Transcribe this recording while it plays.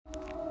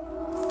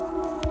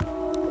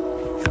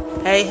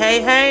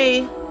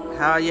Hey,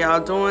 how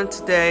y'all doing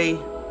today?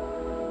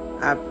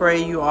 I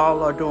pray you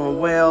all are doing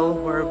well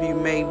wherever you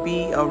may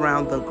be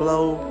around the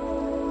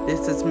globe.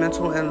 This is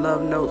Mental and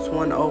Love Notes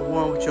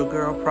 101 with your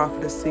girl,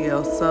 Prophetess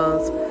CL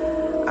Suggs.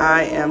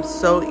 I am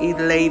so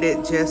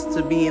elated just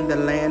to be in the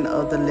land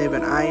of the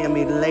living. I am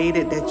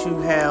elated that you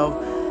have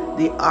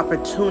the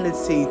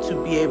opportunity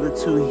to be able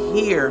to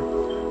hear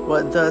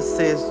what thus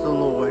says the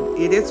Lord.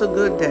 It is a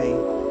good day,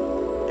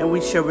 and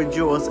we shall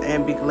rejoice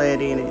and be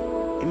glad in it.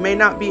 It may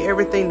not be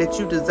everything that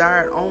you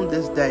desired on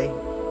this day,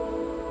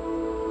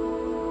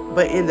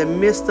 but in the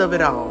midst of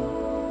it all,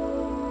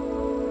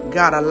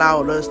 God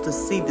allowed us to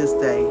see this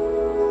day,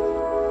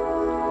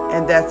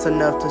 and that's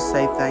enough to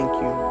say thank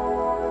you.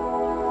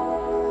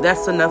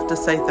 That's enough to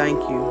say thank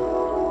you.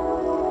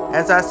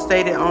 As I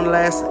stated on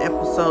last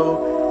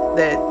episode,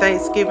 that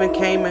Thanksgiving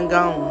came and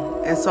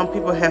gone, and some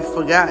people have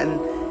forgotten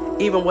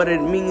even what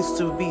it means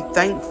to be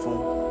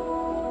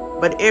thankful.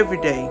 But every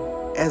day,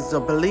 as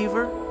a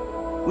believer,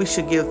 we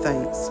should give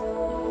thanks.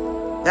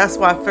 That's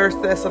why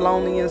 1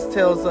 Thessalonians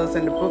tells us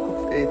in the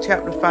book of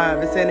chapter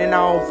 5, it said, in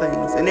all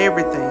things, in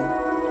everything,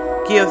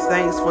 give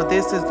thanks, for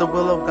this is the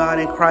will of God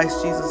in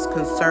Christ Jesus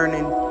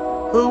concerning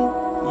who?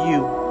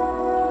 You.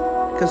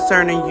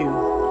 Concerning you.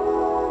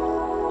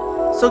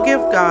 So give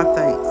God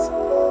thanks.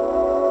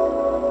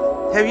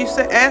 Have you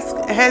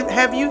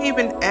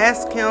even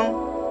asked Him,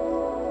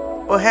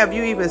 or have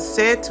you even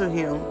said to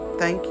Him,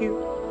 thank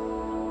you?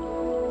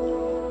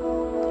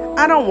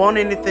 I don't want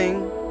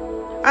anything.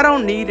 I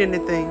don't need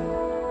anything.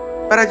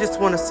 But I just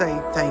want to say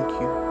thank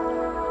you.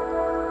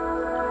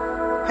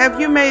 Have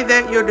you made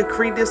that your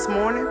decree this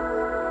morning?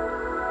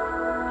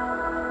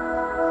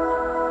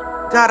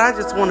 God, I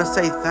just want to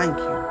say thank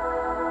you.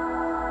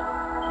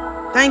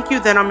 Thank you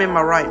that I'm in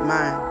my right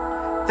mind.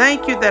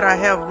 Thank you that I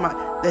have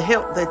the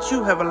help that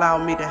you have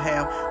allowed me to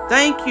have.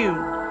 Thank you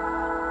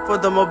for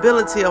the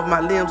mobility of my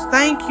limbs.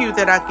 Thank you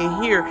that I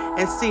can hear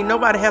and see.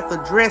 Nobody have to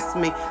dress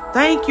me.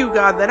 Thank you,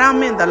 God, that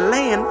I'm in the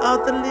land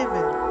of the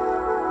living.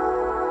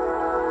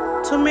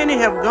 Too many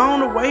have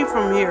gone away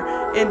from here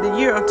in the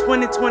year of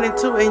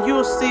 2022, and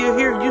you're still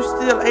here. You're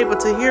still able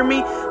to hear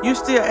me. You're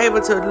still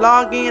able to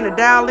log in and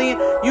dial in.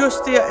 You're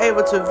still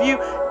able to view.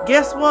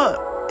 Guess what?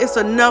 It's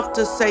enough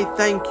to say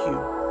thank you.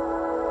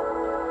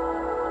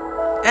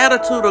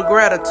 Attitude of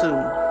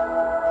gratitude.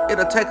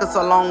 It'll take us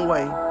a long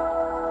way.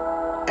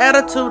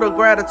 Attitude of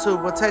gratitude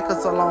will take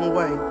us a long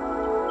way.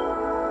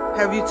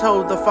 Have you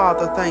told the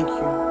Father thank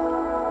you?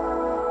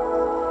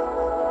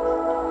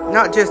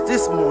 Not just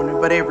this morning,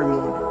 but every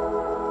morning.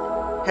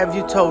 Have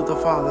you told the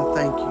Father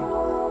thank you?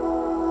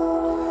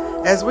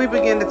 As we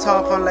begin to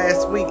talk on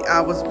last week,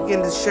 I was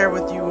beginning to share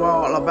with you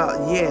all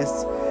about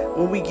yes.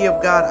 When we give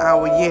God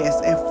our yes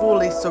and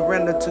fully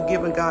surrender to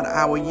giving God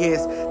our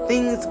yes,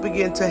 things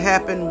begin to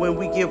happen when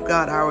we give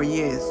God our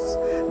yes.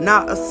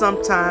 Not a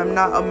sometime,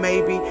 not a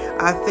maybe,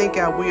 I think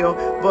I will,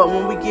 but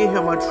when we give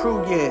Him a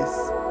true yes,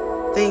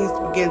 things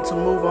begin to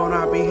move on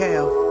our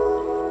behalf.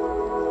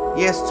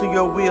 Yes to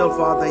your will,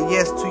 Father, and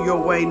yes to your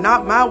way.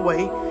 Not my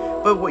way,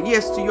 but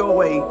yes to your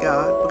way,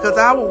 God, because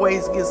our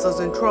ways gets us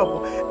in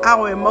trouble.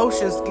 Our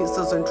emotions gets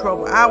us in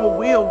trouble. Our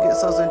will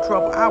gets us in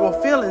trouble. Our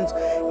feelings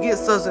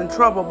gets us in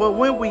trouble. But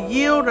when we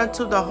yield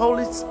unto the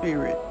Holy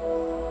Spirit,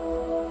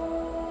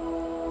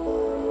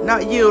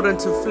 not yield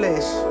unto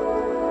flesh,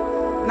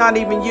 not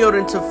even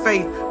yielding to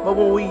faith, but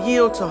when we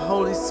yield to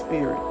Holy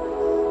Spirit,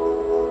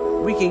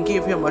 we can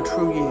give Him a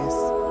true yes.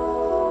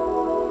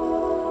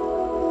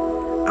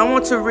 I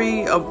want to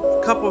read a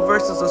couple of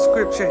verses of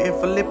scripture in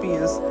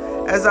Philippians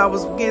as I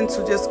was beginning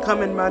to just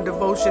come in my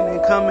devotion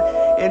and come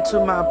into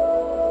my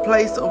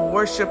place of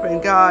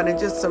worshiping God and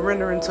just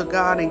surrendering to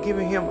God and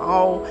giving Him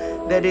all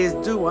that is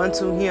due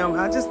unto Him.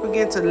 I just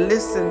began to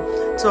listen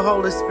to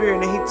Holy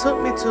Spirit, and He took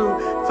me to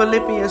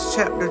Philippians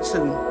chapter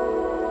 2.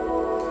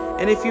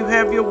 And if you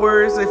have your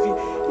words,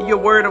 your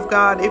word of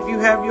God, if you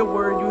have your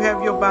word, you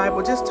have your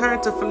Bible, just turn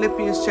to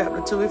Philippians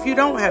chapter 2. If you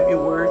don't have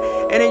your word,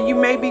 and then you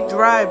may be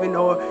driving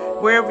or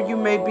wherever you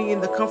may be in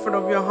the comfort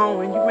of your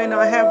home, and you may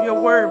not have your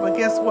word, but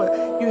guess what?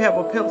 You have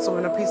a pencil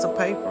and a piece of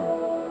paper.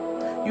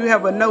 You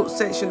have a note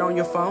section on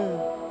your phone.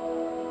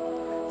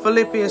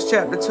 Philippians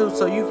chapter 2,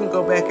 so you can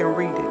go back and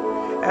read it.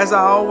 As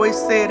I always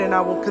said, and I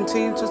will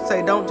continue to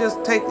say, don't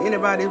just take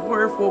anybody's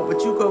word for it,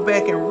 but you go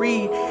back and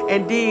read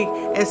and dig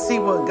and see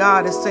what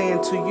God is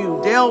saying to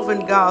you. Delve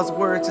in God's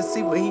word to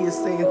see what He is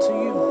saying to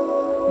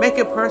you. Make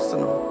it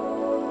personal.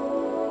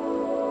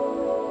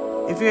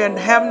 If you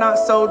have not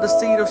sowed the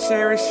seed of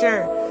sharing,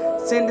 share.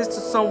 Send this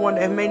to someone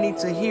that may need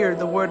to hear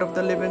the word of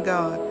the living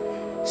God.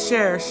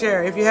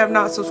 Share. If you have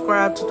not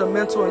subscribed to the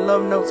Mental and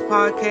Love Notes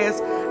podcast,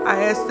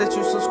 I ask that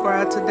you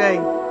subscribe today.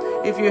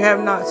 If you have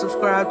not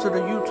subscribed to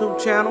the YouTube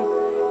channel,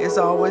 it's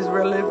always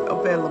readily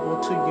available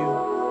to you.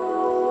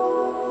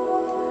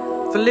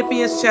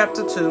 Philippians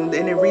chapter 2,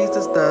 and it reads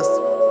as thus.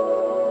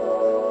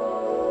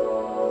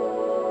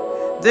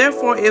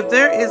 Therefore, if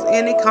there is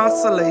any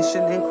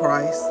consolation in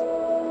Christ,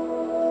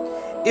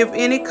 if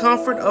any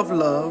comfort of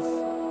love,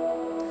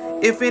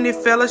 if any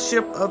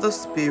fellowship of the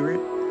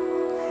Spirit,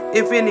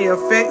 if any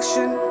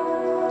affection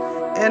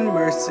and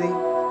mercy.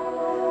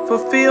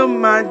 Fulfill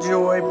my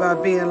joy by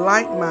being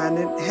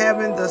like-minded,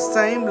 having the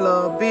same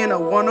love, being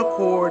of one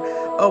accord,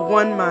 of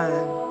one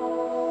mind.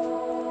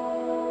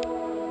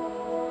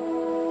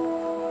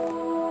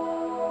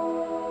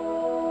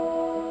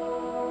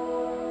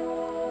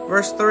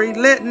 Verse 3,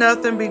 let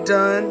nothing be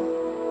done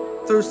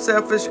through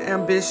selfish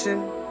ambition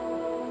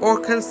or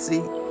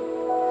conceit,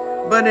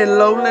 but in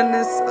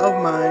lowliness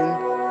of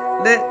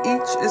mind, let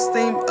each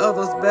esteem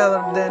others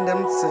better than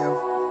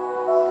themselves.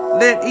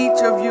 Let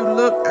each of you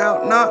look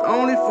out not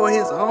only for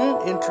his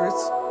own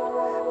interests,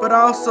 but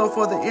also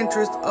for the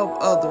interests of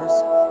others.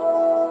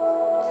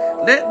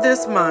 Let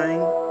this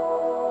mind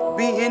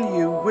be in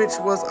you, which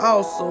was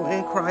also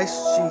in Christ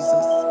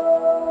Jesus.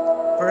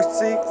 Verse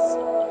 6,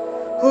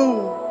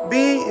 who,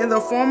 being in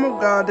the form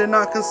of God, did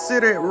not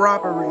consider it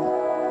robbery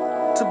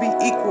to be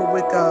equal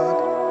with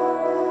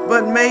God,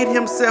 but made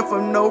himself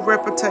of no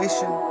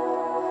reputation,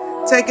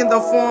 taking the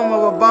form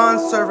of a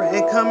bondservant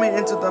and coming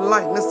into the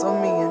likeness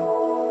of men,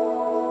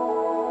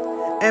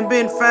 and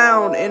being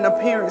found in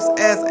appearance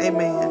as a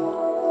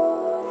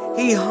man,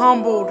 he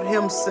humbled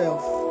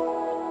himself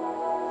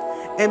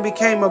and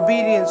became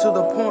obedient to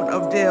the point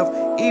of death,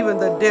 even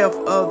the death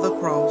of the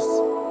cross.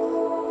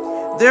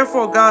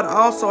 Therefore God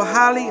also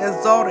highly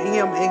exalted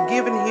him and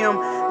given him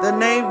the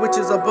name which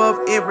is above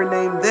every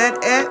name,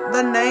 that at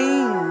the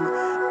name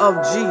of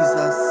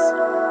Jesus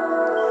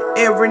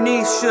every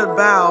knee should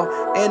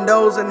bow, and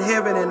those in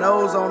heaven and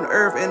those on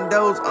earth and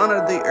those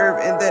under the earth,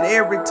 and that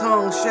every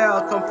tongue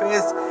shall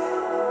confess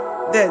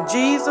that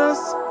Jesus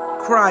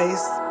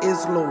Christ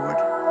is Lord,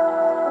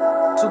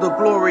 to the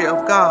glory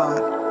of God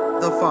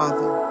the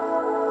Father.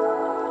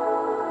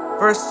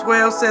 Verse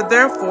 12 said,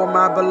 therefore,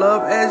 my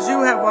beloved, as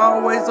you have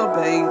always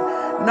obeyed,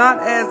 not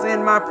as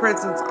in my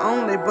presence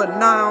only, but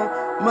now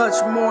much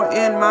more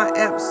in my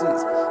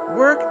absence,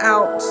 work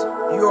out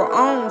your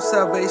own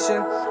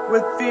salvation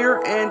with fear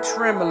and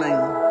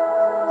trembling.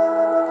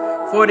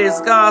 For it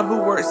is God who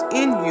works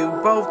in you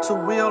both to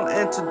will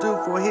and to do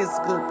for his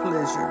good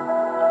pleasure.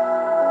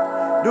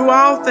 Do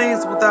all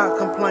things without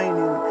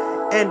complaining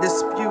and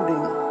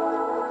disputing,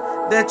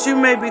 that you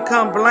may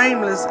become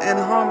blameless and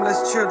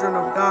harmless children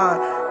of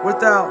God,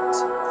 without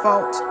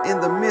fault in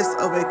the midst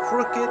of a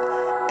crooked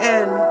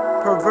and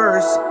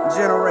perverse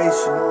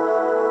generation,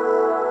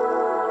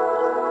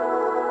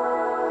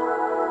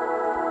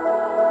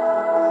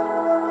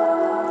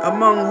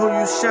 among whom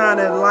you shine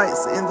as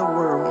lights in the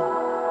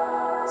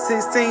world.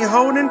 16,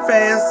 holding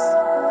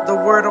fast the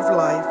word of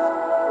life,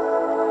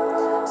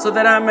 so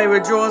that I may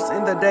rejoice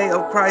in the day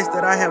of Christ,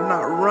 that I have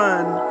not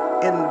run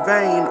in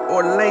vain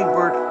or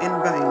labored in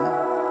vain.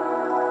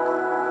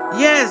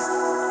 Yes.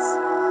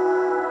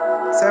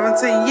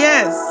 17,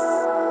 yes.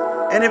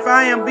 And if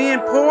I am being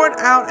poured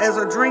out as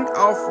a drink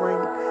offering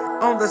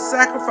on the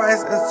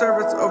sacrifice and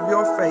service of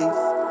your faith,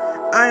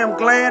 I am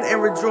glad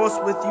and rejoice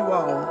with you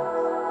all.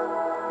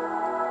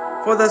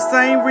 For the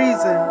same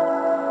reason,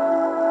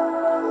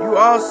 you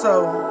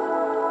also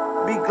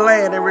be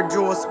glad and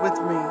rejoice with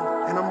me.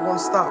 And I'm going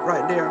to stop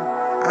right there.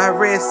 I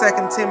read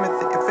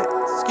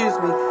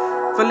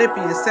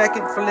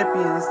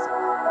Philippians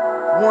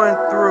 1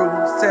 through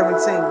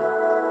 17.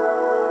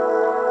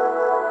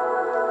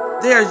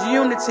 There's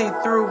unity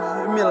through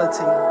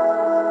humility.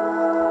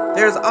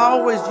 There's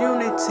always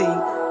unity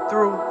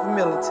through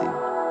humility.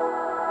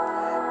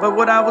 But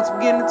what I was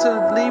beginning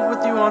to leave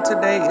with you on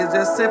today is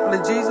just simply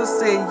Jesus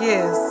said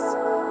yes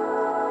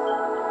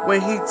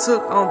when he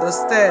took on the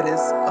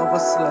status of a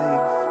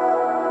slave.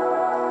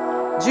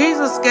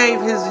 Jesus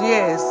gave his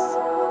yes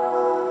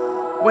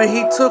when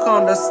he took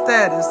on the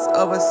status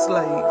of a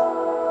slave.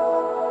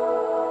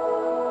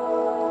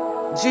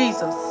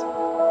 Jesus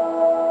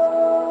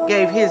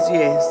gave his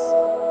yes.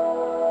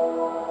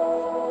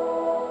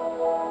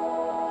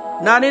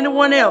 Not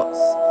anyone else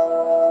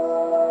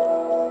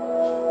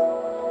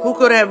who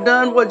could have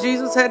done what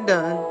Jesus had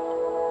done.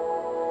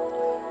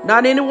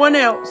 Not anyone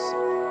else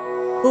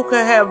who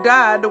could have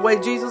died the way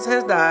Jesus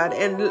has died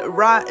and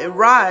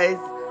rise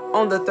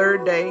on the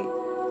third day.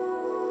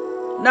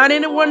 Not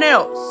anyone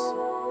else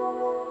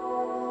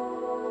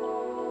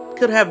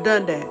could have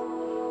done that.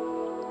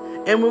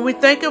 And when we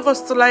think of a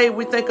slave,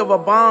 we think of a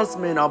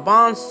bondsman, a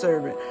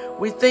bondservant.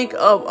 We think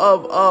of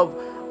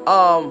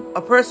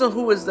a person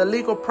who is the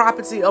legal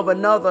property of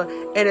another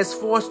and is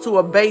forced to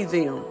obey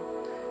them.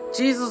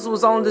 Jesus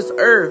was on this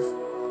earth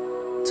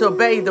to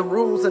obey the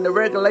rules and the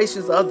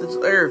regulations of this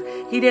earth.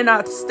 He did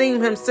not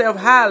esteem himself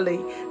highly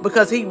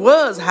because he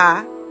was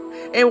high.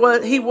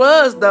 And he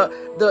was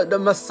the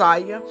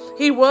Messiah.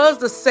 He was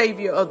the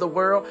Savior of the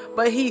world.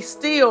 But he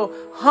still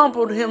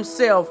humbled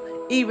himself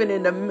even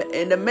in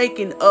the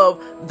making of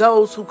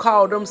those who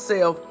call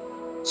themselves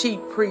chief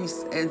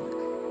priests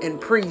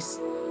and priests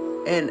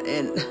and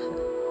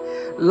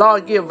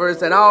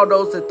lawgivers and all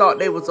those that thought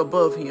they was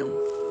above him.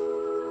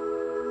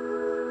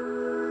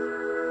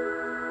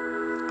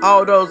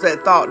 All those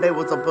that thought they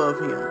was above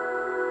him.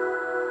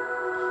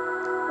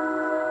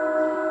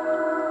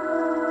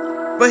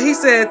 But he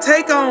said,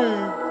 take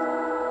on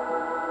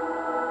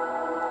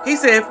He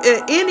said,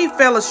 if any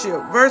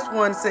fellowship, verse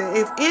 1 said,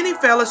 if any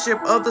fellowship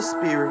of the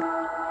Spirit,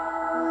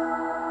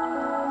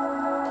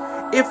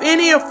 if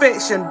any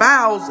affection,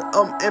 bowels,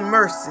 and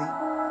mercy,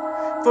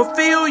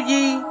 fulfill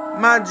ye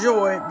my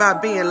joy by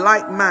being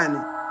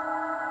like-minded.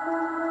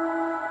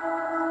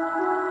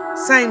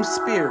 Same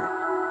spirit.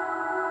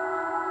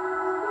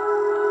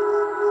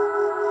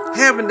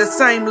 Having the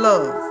same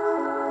love.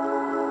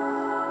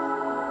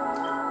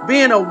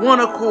 Being of one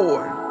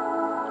accord.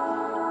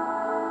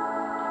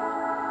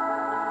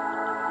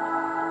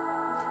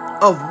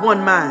 Of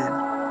one mind.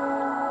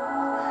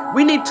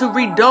 We need to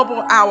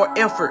redouble our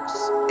efforts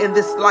in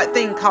this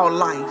thing called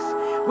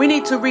life. We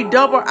need to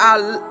redouble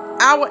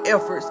our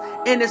efforts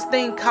in this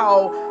thing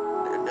called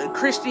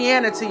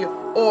Christianity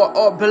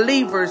or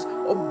believers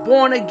or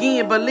born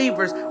again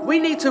believers. We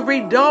need to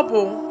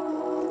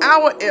redouble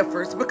our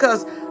efforts,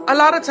 because a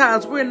lot of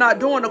times we're not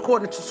doing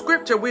according to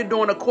scripture. We're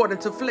doing according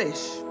to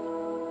flesh.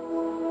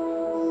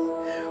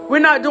 We're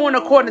not doing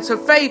according to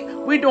faith.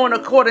 We're doing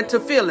according to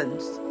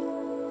feelings.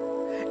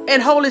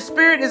 And Holy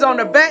Spirit is on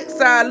the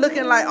backside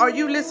looking like, are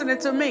you listening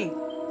to me?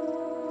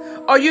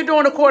 Are you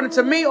doing according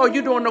to me, or are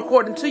you doing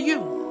according to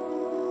you?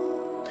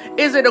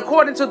 Is it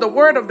according to the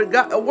word of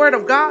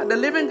God, the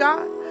living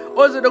God?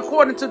 Or is it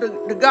according to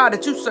the God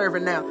that you're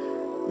serving now?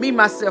 Me,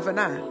 myself, and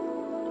I.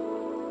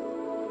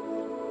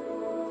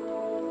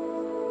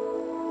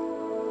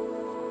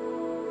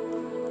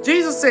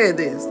 Jesus said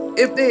this,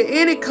 if there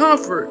any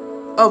comfort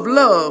of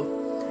love,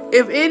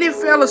 if any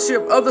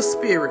fellowship of the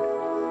Spirit,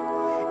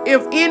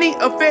 if any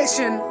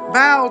affection,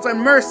 bowels,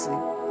 and mercy,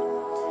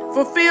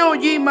 fulfill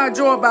ye my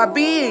joy by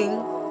being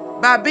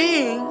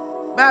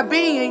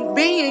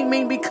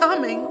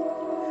becoming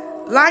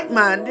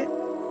like-minded,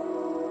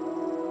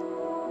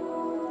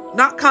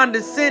 not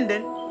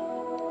condescending,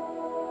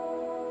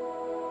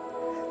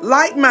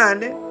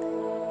 like-minded,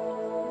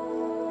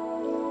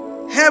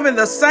 having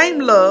the same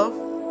love,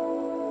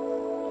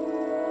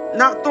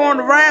 not throwing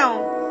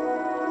around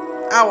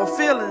our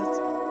feelings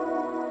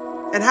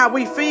and how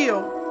we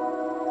feel,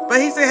 but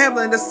he said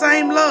having the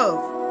same love.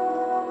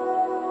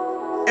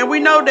 And we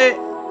know that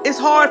it's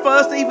hard for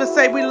us to even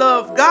say we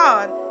love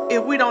God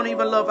if we don't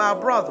even love our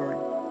brethren.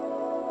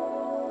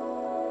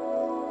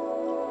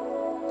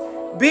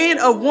 Being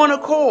of one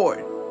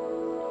accord.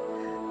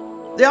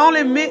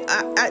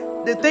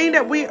 The thing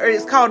that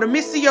is called the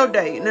Missio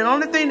Dei. And the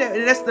only thing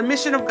that's the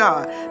mission of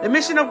God. The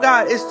mission of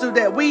God is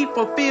that we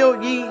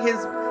fulfill ye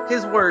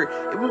his word,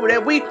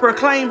 that we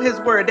proclaim his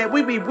word, that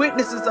we be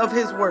witnesses of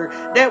his word,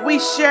 that we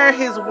share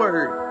his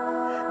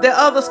word, that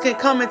others can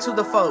come into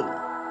the fold.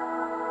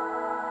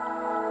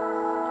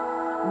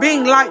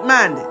 Being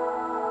like-minded,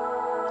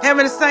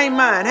 having the same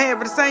mind,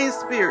 having the same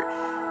spirit,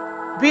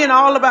 being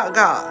all about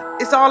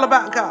God. It's all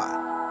about God.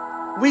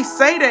 We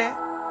say that,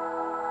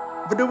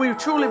 but do we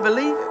truly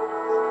believe it?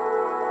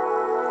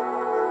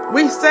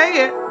 We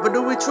say it, but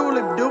do we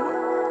truly do it?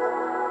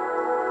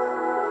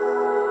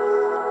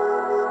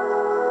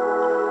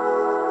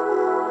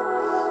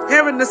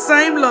 Having the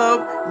same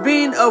love,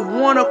 being of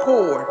one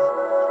accord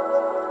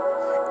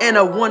and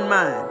of one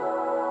mind.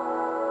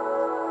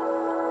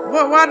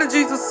 Why did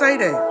Jesus say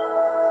that?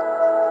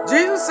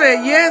 Jesus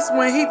said yes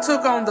when he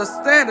took on the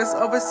status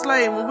of a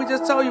slave, when we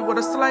just told you what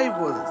a slave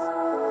was.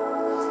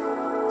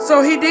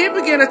 So he did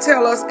begin to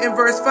tell us in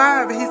verse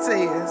 5, he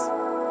says,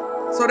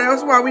 so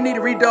that's why we need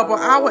to redouble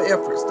our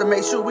efforts to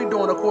make sure we're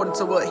doing according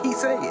to what he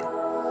said.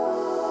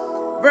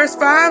 Verse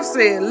 5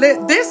 said,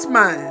 let this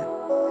mind.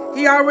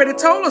 He already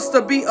told us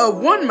to be of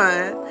one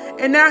mind,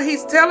 and now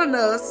he's telling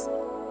us,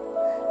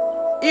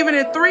 even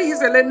in 3, he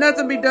said, let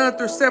nothing be done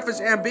through selfish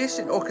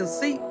ambition or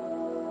conceit,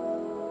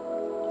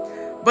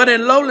 but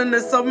in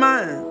lowliness of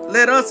mind,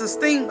 let us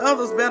esteem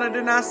others better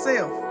than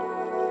ourselves.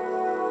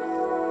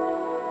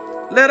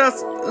 Let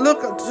us look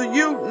to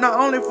you not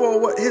only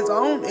for his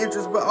own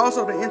interests, but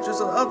also the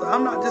interests of others.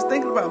 I'm not just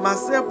thinking about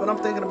myself, but I'm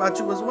thinking about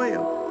you as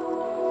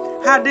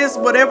well. How this,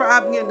 whatever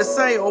I begin to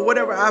say or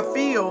whatever I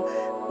feel,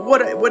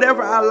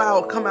 whatever I allow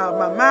to come out of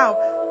my mouth,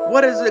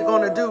 what is it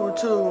going to do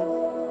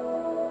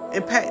to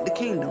impact the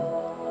kingdom?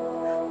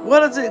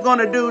 What is it going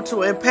to do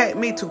to impact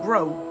me to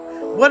grow?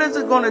 What is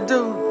it going to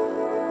do?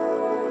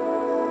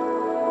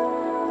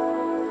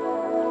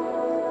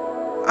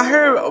 I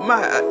heard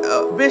my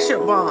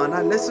Bishop Vaughn,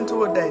 I listen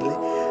to her daily.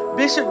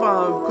 Bishop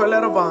Vaughn,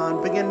 Corletta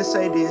Vaughn, began to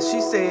say this.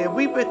 She said,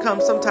 we become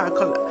sometimes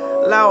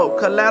allow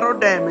collateral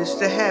damage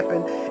to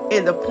happen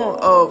in the point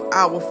of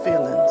our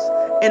feelings,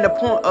 in the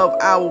point of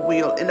our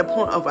will, in the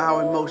point of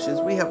our emotions.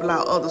 We have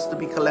allowed others to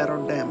be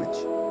collateral damage.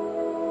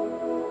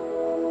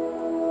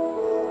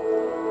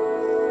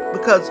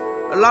 Because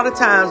a lot of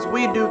times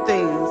we do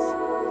things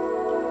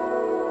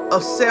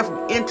of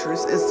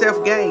self-interest and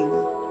self-gain,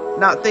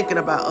 not thinking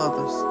about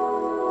others.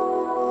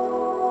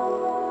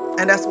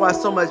 And that's why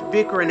so much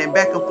bickering and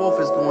back and forth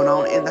is going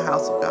on in the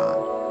house of God.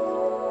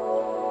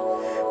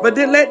 But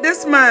then let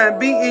this mind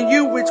be in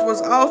you, which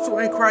was also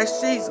in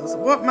Christ Jesus.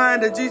 What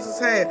mind did Jesus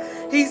have?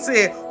 He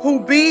said,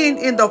 who being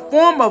in the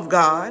form of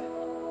God,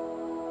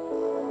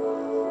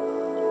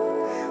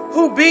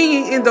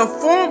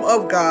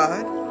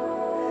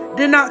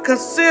 did not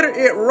consider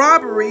it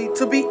robbery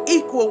to be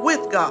equal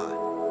with God.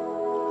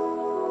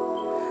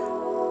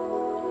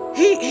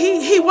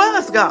 He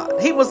was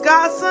God. He was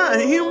God's son,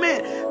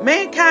 human,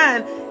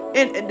 mankind,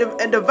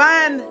 and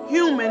divine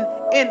human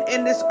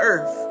in this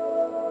earth,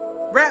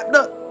 wrapped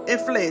up in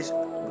flesh.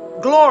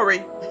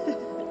 Glory.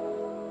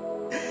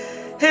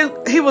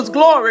 He was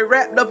glory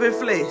wrapped up in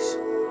flesh.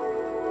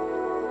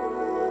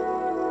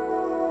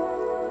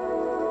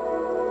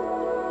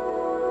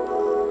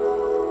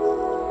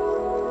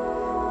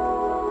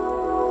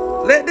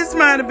 Let this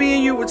mind be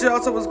in you, which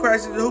also was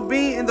Christ Jesus, who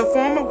being in the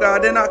form of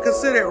God did not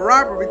consider it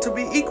robbery to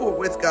be equal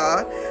with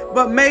God,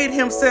 but made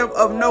himself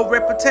of no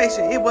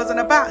reputation. It wasn't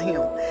about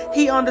him.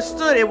 He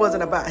understood it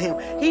wasn't about him.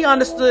 He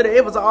understood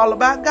it was all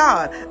about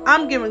God.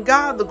 I'm giving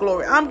God the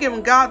glory. I'm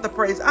giving God the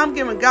praise. I'm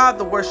giving God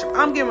the worship.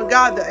 I'm giving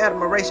God the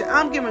admiration.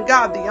 I'm giving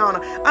God the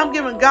honor. I'm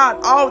giving God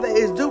all that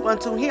is due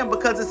unto him,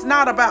 because it's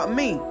not about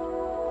me.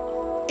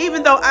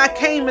 Even though I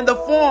came in the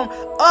form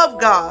of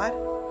God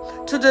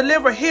to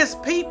deliver his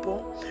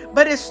people,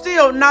 but it's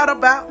still not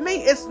about me.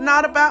 It's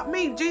not about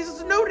me.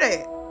 Jesus knew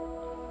that.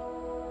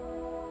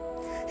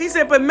 He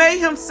said, but made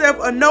himself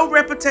of no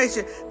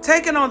reputation,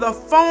 taking on the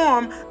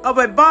form of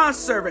a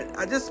bondservant.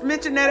 I just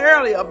mentioned that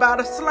earlier about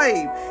a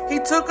slave. He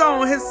took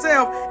on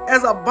himself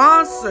as a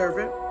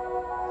bondservant,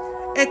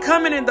 and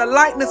coming in the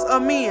likeness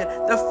of men,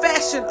 the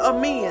fashion of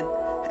men,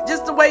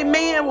 just the way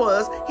man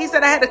was. He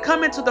said, I had to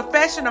come into the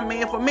fashion of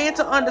man for man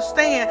to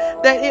understand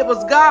that it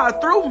was God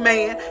through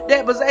man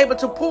that was able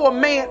to pull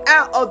man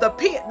out of the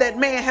pit that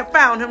man had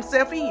found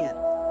himself in.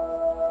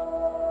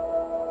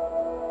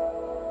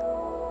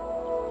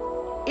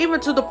 Even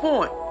to the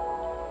point.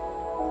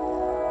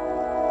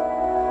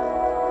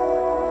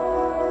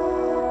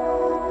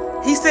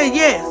 He said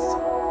yes.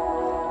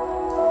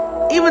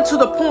 Even to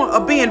the point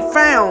of being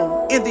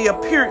found in the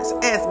appearance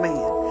as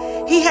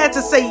man. He had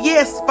to say,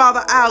 yes,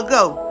 Father, I'll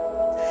go.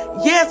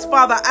 Yes,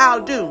 Father,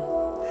 I'll do.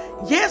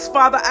 Yes,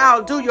 Father,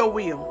 I'll do your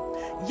will.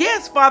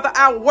 Yes, Father,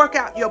 I will work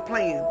out your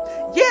plan.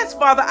 Yes,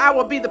 Father, I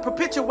will be the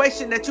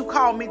perpetuation that you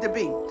call me to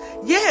be.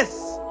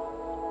 Yes.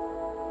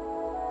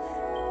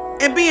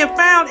 And being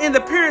found in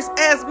the appearance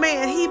as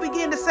man, he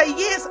began to say,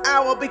 yes, I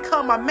will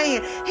become a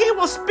man. He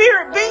was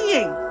spirit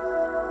being.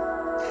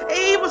 And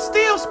he was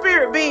still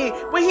spirit being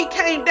when he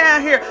came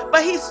down here.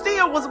 But he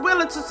still was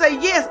willing to say,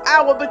 yes,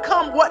 I will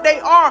become what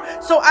they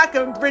are so I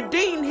can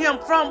redeem him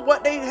from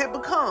what they have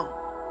become.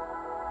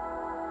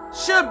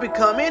 Should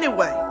become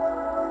anyway.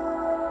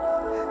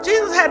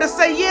 Jesus had to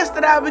say, yes,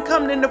 that I will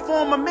become in the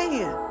form of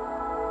man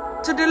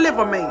to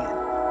deliver man.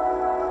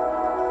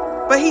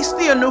 But he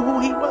still knew who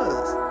he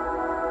was.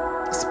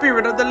 The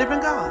Spirit of the living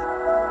God.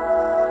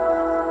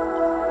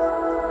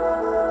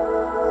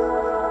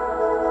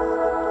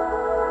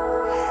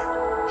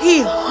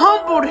 He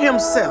humbled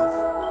himself.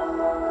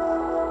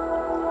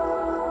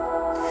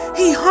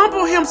 He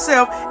humbled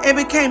himself and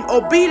became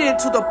obedient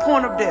to the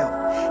point of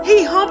death.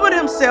 He humbled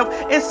himself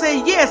and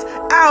said, yes,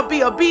 I'll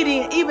be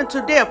obedient even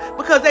to death.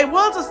 Because there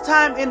was a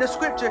time in the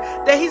scripture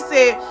that he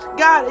said,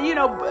 God,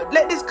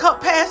 let this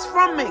cup pass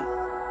from me.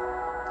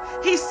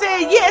 He said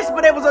yes,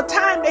 but there was a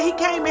time that he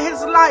came in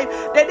his life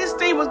that this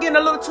thing was getting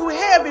a little too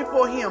heavy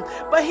for him.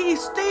 But he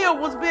still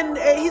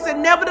he said,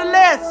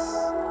 nevertheless,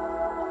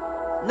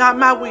 not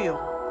my will,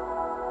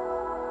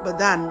 but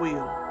thine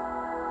will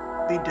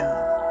be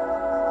done.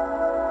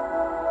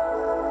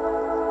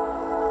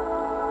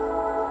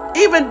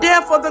 Even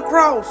death of the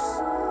cross.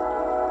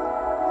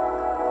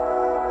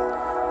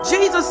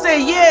 Jesus said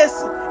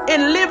yes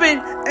in living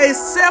a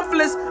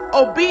selfless,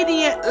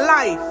 obedient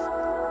life.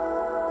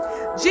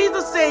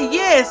 Jesus said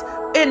yes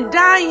in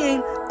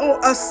dying on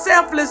a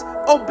selfless,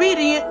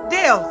 obedient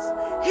death.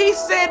 He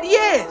said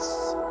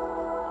yes.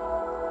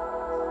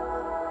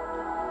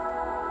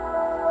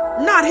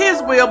 Not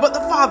his will, but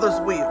the Father's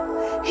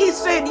will. He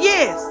said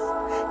yes.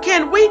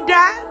 Can we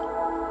die?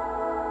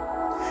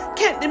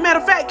 Matter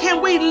of fact,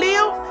 can we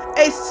live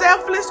a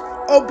selfless,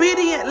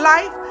 obedient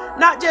life?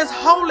 Not just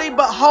holy,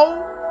 but whole.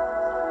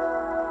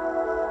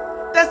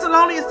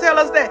 Thessalonians tell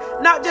us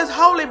that. Not just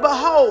holy, but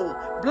whole.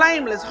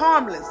 Blameless,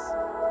 harmless.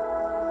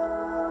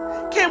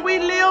 Can we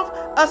live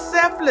a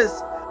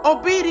selfless,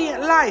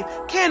 obedient life?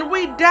 Can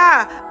we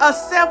die a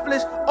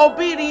selfless,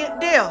 obedient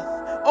death?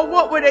 Or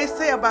what would they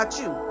say about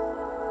you?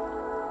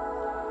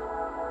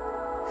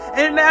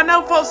 And I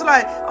know folks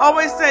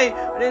always say,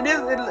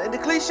 the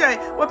cliche,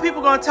 well,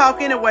 people going to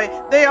talk anyway.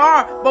 They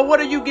are, but what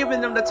are you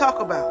giving them to talk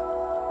about?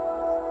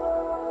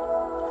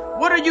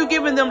 What are you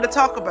giving them to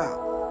talk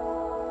about?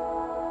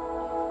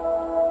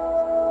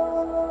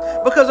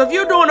 Because if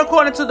you're doing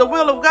according to the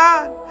will of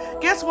God,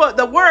 guess what?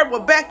 The word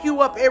will back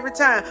you up every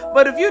time.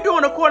 But if you're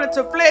doing according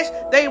to flesh,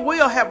 they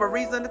will have a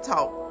reason to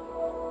talk.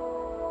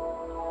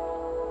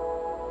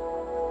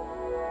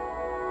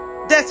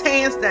 That's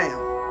hands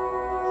down.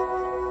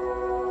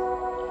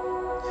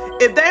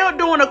 If they are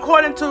doing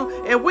according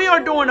to, and we are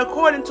doing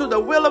according to the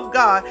will of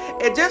God,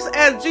 and just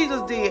as Jesus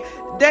did,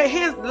 that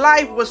his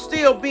life was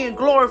still being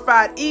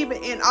glorified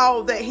even in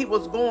all that he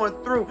was going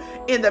through.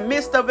 In the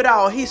midst of it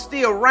all, he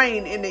still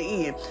reigned in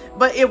the end.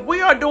 But if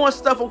we are doing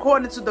stuff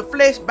according to the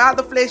flesh, by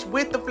the flesh,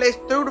 with the flesh,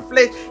 through the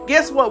flesh,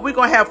 guess what? We're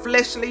going to have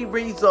fleshly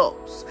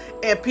results.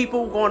 And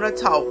people are going to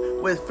talk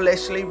with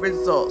fleshly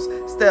results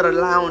instead of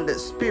allowing the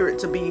spirit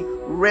to be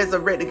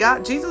resurrected.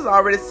 God, Jesus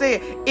already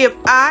said, if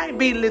I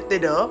be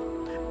lifted up,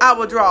 I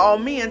will draw all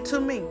men to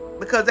me,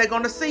 because they're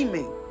going to see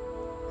me,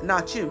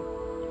 not you.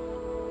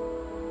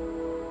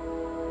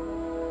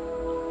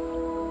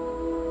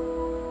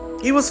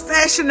 He was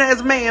fashioned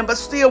as man, but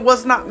still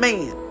was not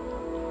man.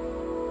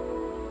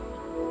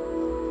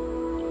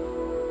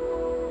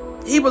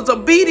 He was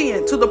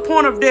obedient to the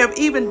point of death,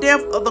 even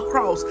death of the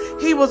cross.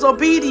 He was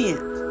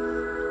obedient.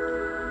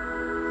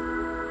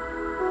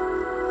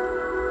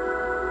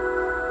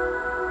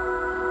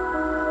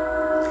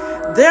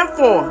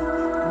 Therefore,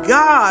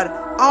 God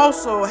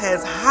also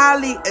has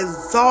highly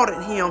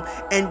exalted him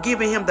and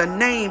given him the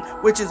name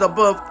which is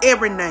above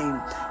every name.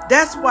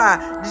 That's why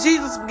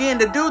Jesus began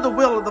to do the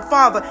will of the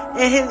Father,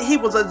 and he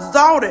was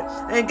exalted.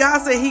 And God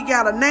said he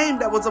got a name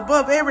that was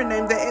above every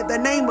name, that at the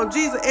name of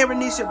Jesus, every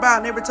knee shall bow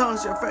and every tongue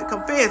shall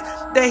confess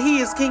that he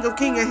is King of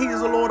kings and he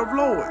is the Lord of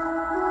lords.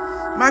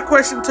 My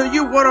question to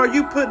you, what are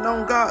you putting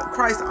on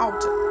Christ's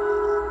altar?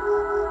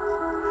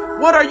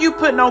 What are you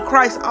putting on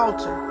Christ's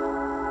altar?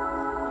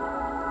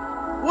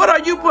 What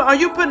are you putting? Are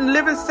you putting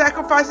living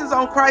sacrifices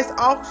on Christ's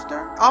altar?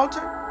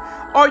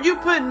 Are you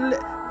putting,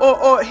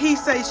 or he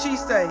say, she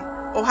say,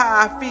 or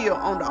how I feel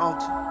on the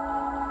altar?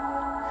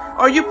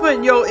 Are you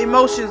putting your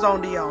emotions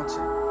on the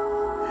altar?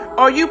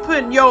 Are you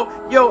putting your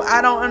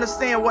I don't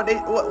understand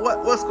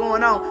what's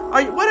going on?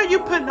 What are you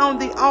putting on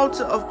the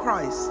altar of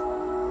Christ?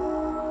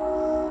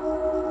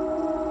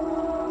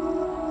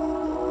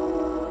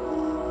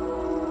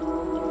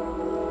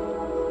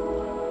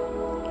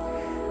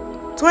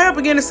 I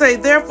begin to say,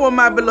 therefore,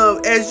 my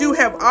beloved, as you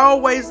have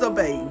always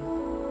obeyed.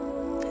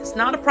 It's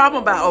not a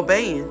problem about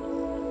obeying.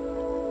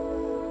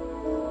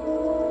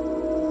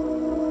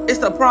 It's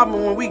the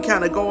problem when we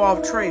kind of go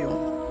off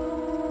trail.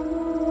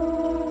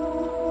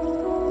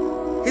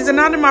 He said,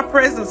 not in my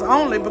presence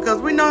only, because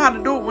we know how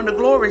to do it when the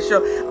glory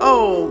shows.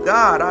 Oh,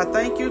 God, I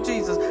thank you,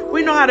 Jesus.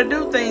 We know how to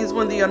do things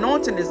when the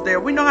anointing is there.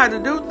 We know how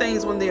to do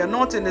things when the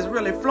anointing is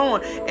really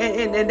flowing,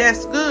 and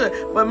that's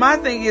good. But my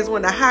thing is,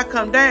 when the high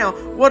come down,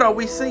 what are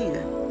we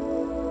seeing?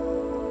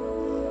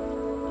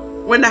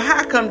 When the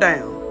high come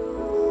down,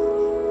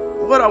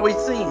 what are we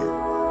seeing?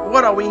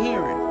 What are we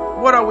hearing?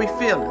 What are we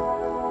feeling?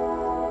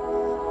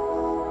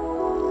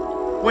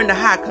 When the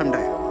high come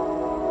down.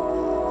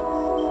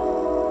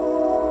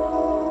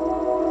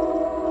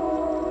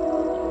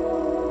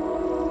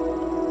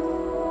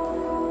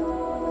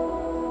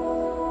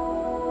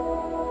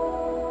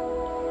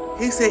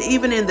 He said,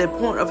 even in the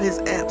point of his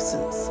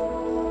absence,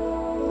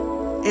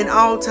 in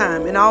all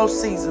time, in all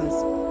seasons,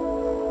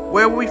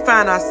 where we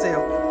find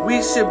ourselves,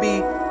 we should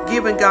be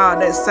giving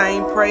God that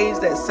same praise,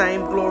 that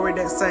same glory,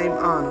 that same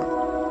honor.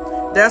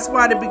 That's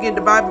why the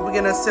Bible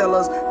began to tell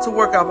us to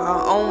work out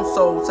our own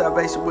soul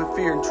salvation with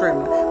fear and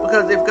trembling.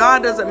 Because if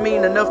God doesn't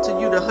mean enough to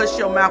you to hush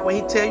your mouth when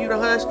he tell you to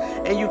hush,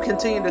 and you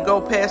continue to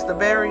go past the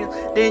barriers,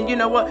 then you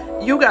know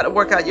what? You got to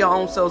work out your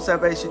own soul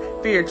salvation,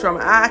 fear and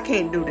trembling. I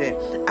can't do that.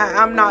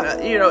 I'm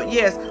not,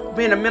 yes,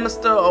 being a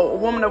minister or a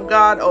woman of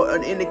God or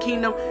in the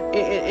kingdom,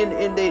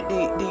 in the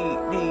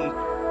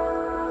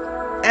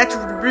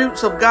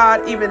attributes of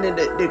God, even in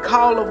the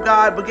call of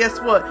God. But guess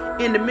what?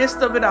 In the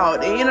midst of it all,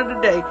 at the end of the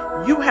day,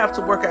 you have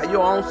to work out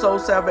your own soul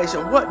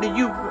salvation.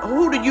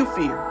 Who do you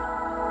fear?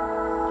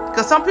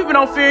 Because some people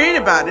don't fear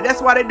anybody.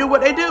 That's why they do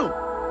what they do.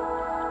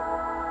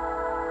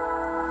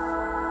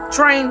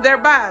 Trained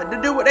thereby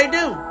to do what they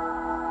do.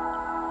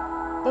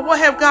 But what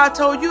have God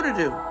told you to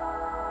do?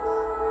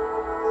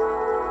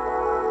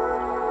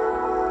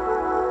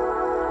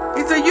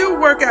 He said, you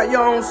work out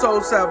your own soul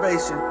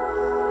salvation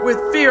with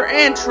fear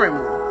and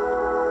trembling.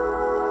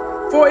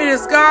 For it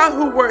is God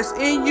who works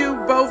in you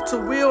both to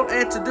will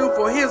and to do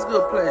for his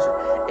good pleasure.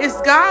 It's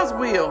God's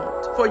will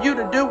for you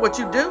to do what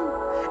you do.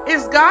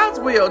 It's God's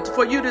will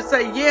for you to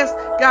say, yes,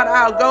 God,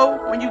 I'll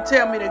go when you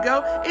tell me to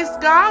go. It's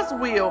God's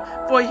will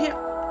for him.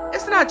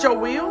 It's not your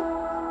will.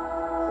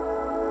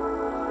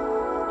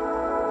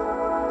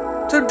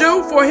 To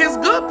do for his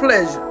good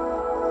pleasure.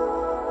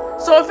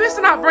 So if it's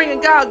not bringing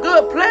God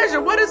good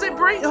pleasure, what does it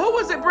bring? Who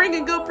is it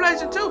bringing good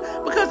pleasure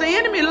to? Because the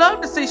enemy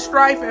loves to see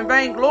strife and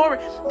vainglory.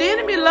 The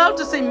enemy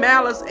loves to see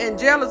malice and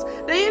jealous.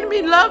 The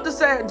enemy loves to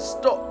see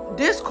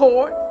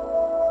discord.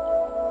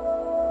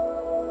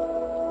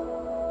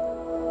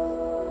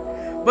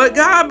 But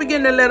God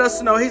began to let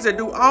us know, he said,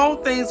 do all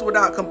things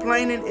without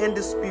complaining and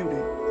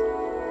disputing.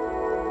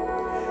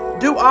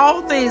 Do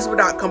all things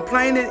without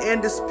complaining and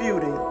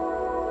disputing.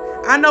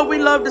 I know we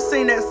love to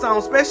sing that song,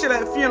 especially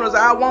at funerals.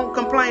 I won't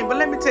complain, but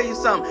let me tell you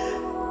something.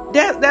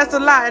 That's a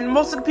lie, and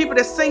most of the people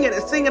that sing it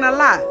are singing a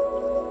lie.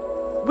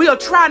 We'll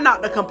try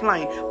not to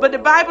complain, but the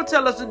Bible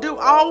tells us to do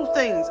all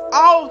things,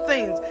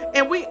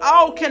 and we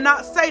all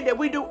cannot say that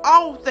we do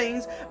all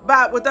things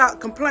without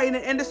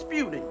complaining and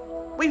disputing.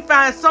 we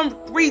find some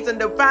reason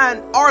to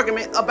find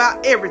argument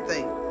about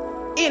everything,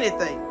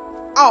 anything,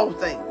 all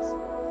things.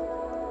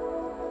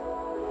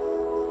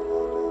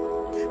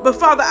 But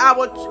Father, I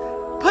would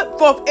put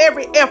forth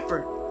every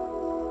effort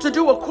to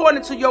do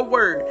according to your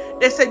word.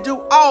 They say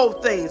do all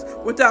things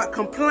without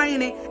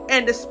complaining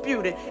and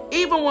disputing.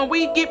 Even when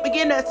we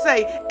begin to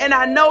say, and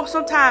I know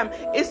sometimes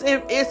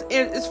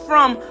it's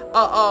from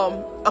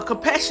a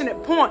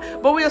compassionate point,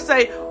 but we'll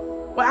say,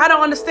 well, I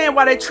don't understand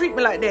why they treat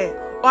me like that,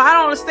 or I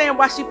don't understand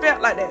why she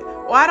felt like that,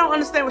 or I don't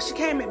understand why she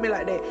came at me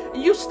like that.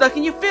 And you stuck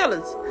in your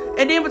feelings.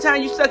 And then every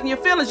time you stuck in your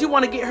feelings, you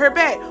want to get her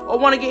back or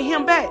want to get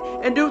him back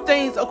and do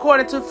things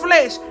according to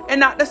flesh and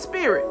not the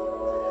spirit.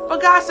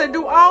 But God said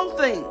do all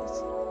things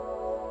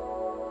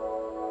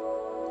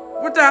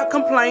without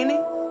complaining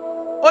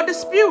or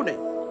disputing,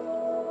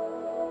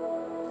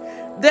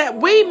 that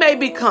we may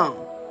become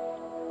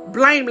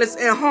blameless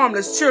and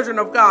harmless children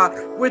of God,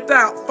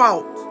 without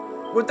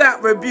fault,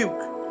 without rebuke,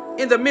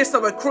 in the midst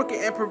of a crooked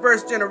and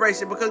perverse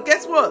generation. Because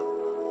guess what?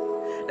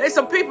 There's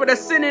some people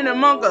that's sitting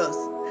among us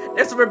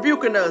that's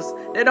rebuking us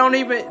that don't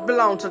even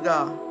belong to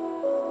God,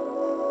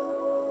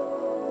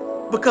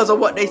 because of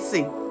what they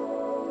see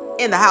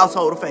in the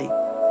household of faith,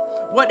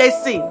 what they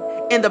see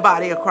in the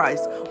body of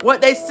Christ,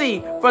 what they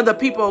see from the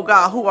people of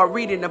God who are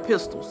reading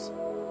epistles.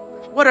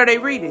 What are they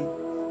reading?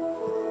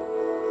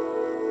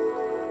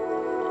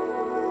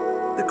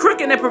 The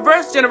crooked and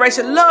perverse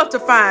generation love to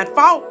find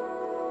fault.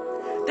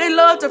 They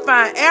love to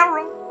find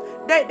error.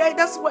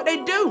 That's what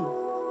they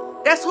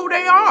do. That's who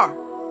they are.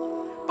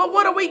 But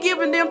what are we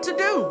giving them to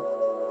do?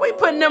 We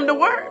putting them to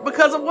work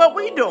because of what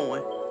we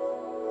doing.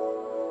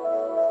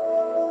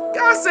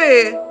 God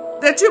said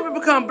that you will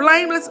become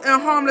blameless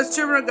and harmless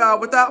children of God,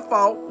 without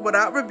fault,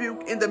 without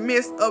rebuke, in the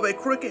midst of a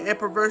crooked and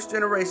perverse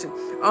generation,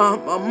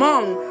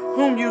 among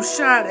whom you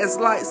shine as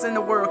lights in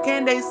the world.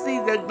 Can they see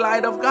the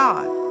light of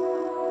God?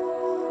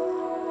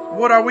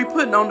 What are we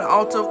putting on the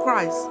altar of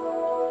Christ?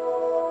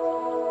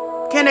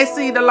 Can they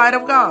see the light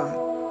of God?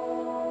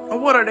 Or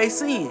what are they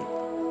seeing?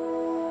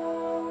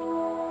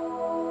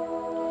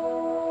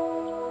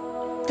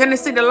 Can they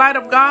see the light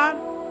of God,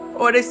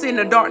 or are they seeing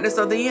the darkness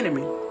of the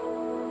enemy?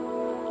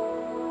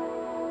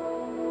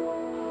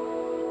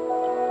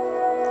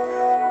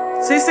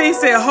 CC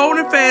said,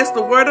 holding fast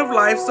the word of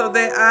life, so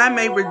that I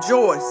may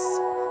rejoice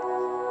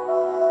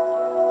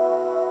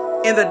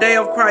in the day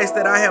of Christ,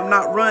 that I have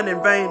not run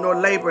in vain nor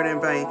labored in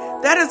vain.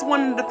 That is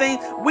one of the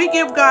things. We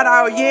give God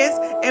our yes,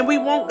 and we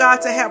want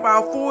God to have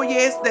our full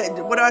yes.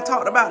 That what I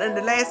talked about in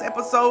the last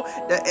episode,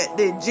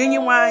 the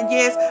genuine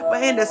yes.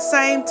 But in the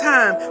same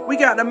time, we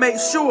got to make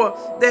sure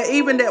that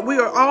even that we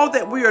are all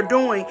that we are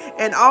doing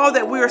and all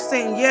that we are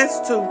saying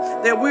yes to,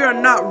 that we are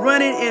not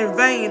running in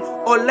vain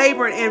or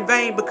laboring in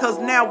vain, because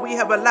now we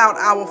have allowed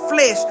our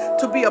flesh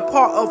to be a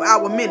part of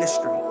our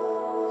ministry.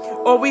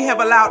 Or we have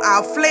allowed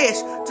our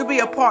flesh to be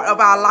a part of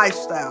our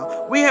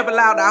lifestyle. We have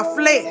allowed our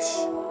flesh,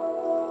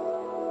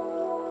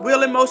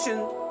 will, emotion,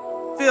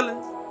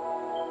 feelings,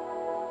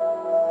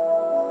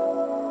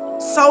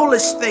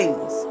 soulish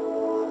things,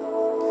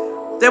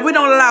 that we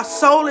don't allow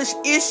soulish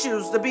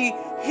issues to be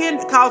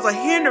cause a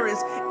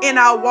hindrance in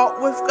our walk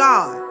with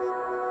God.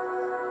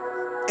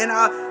 In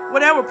our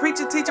whatever,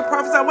 preacher, teacher,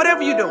 prophesy,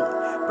 whatever you're doing,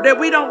 but that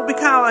we don't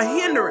become a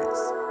hindrance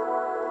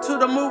to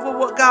the move of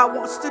what God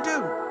wants to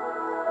do.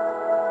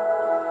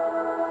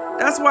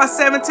 That's why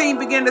 17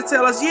 began to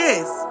tell us,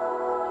 yes,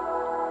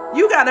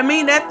 you got to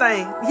mean that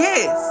thing.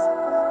 Yes.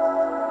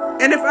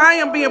 And if I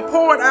am being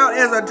poured out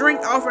as a drink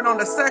offering on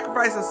the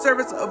sacrifice and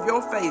service of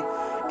your faith,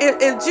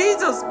 if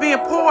Jesus being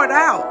poured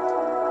out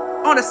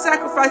on the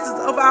sacrifices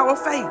of our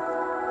faith,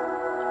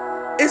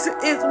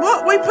 it's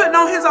what we putting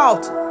on his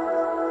altar.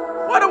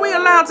 What are we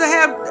allowed to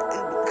have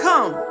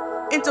come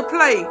into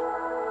play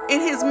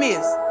in his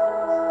midst?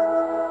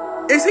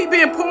 Is he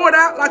being poured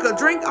out like a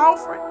drink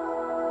offering?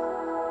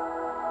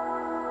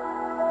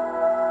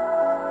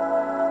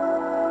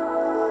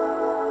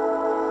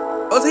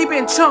 Or is he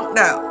being chunked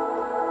out?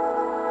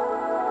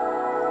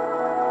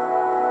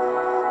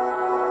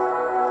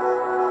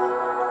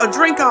 A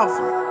drink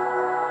offering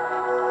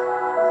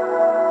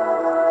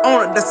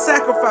on the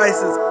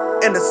sacrifices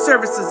and the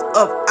services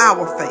of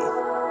our faith.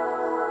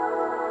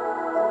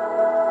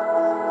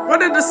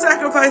 What are the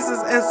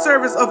sacrifices and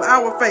service of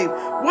our faith?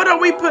 What are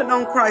we putting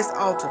on Christ's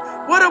altar?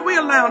 What are we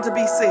allowing to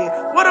be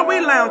said? What are we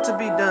allowing to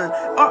be done?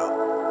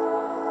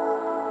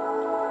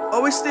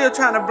 Or we still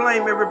trying to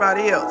blame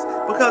everybody else?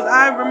 Because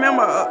I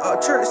remember a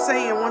church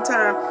saying one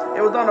time,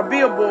 it was on a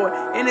billboard,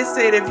 and it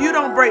said, if you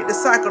don't break the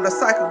cycle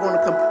going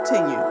to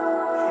continue.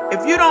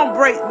 If you don't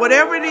break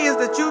whatever it is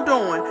that you're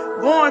doing,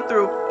 going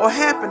through, or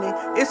happening,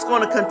 it's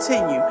going to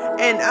continue.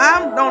 And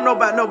I don't know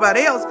about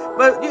nobody else,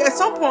 but at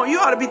some point you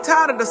ought to be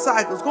tired of the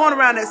cycles, going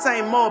around that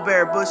same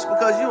mulberry bush,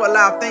 because you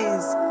allow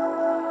things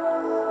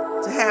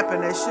to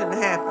happen that shouldn't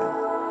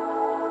happen.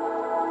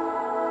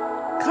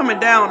 Coming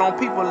down on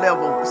people's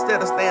level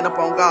instead of staying up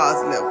on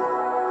God's level.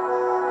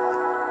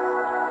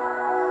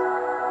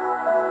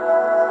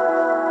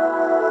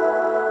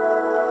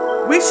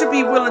 We should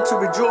be willing to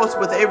rejoice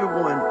with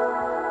everyone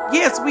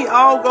Yes, we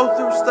all go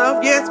through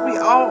stuff. Yes, we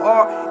all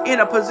are in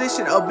a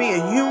position of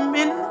being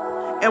human,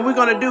 and we're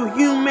going to do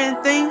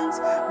human things.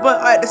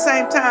 But at the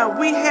same time,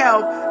 we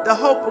have the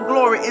hope of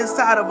glory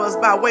inside of us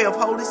by way of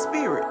Holy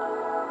Spirit.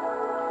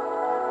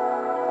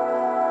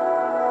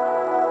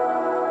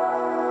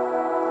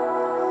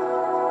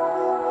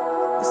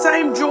 The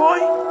same joy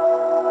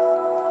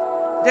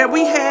that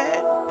we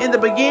had in the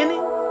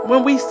beginning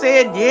when we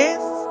said yes,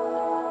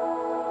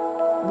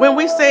 when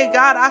we said,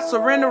 God, I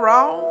surrender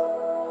all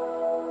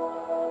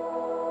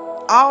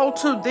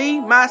to thee,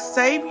 my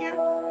Savior.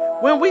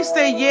 When we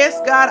say, yes,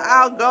 God,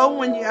 I'll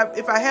go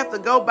if I have to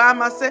go by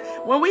myself.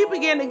 When we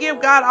begin to give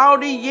God all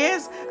the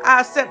yes, I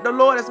accept the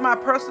Lord as my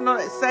personal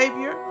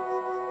Savior,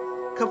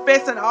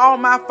 confessing all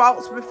my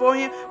faults before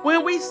him.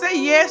 When we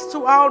say yes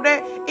to all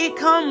that, it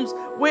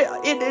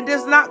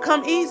does not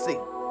come easy.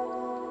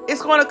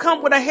 It's going to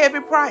come with a heavy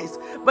price.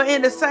 But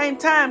in the same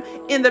time,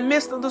 in the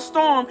midst of the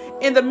storm,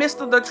 in the midst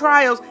of the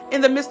trials,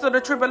 in the midst of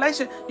the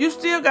tribulation, you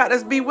still got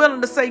to be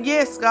willing to say,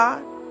 yes,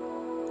 God,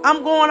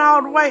 I'm going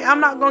all the way. I'm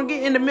not going to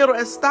get in the middle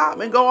and stop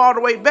and go all the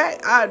way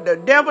back. The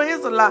devil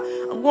is a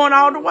lie. I'm going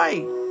all the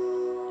way.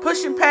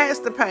 Pushing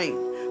past the pain.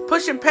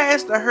 Pushing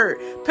past the hurt.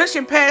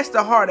 Pushing past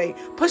the heartache.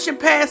 Pushing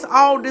past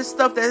all this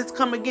stuff that has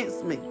come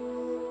against me.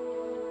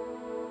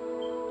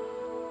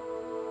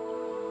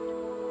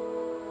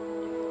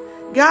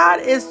 God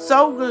is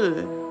so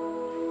good,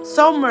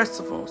 so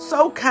merciful,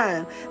 so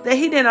kind that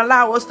he didn't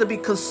allow us to be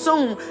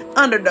consumed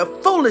under the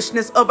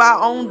foolishness of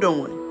our own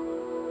doing.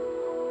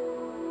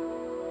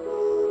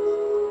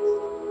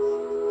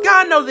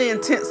 God knows the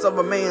intents of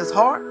a man's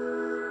heart.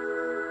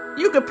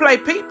 You can play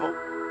people.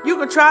 You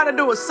can try to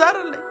do it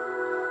subtly.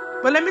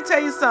 But let me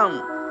tell you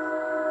something.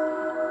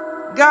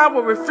 God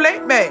will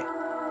reflect back.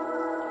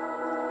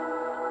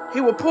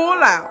 He will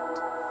pull out,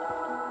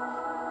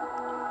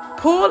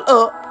 pull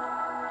up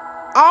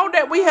all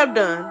that we have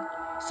done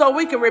so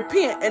we can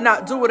repent and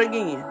not do it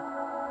again.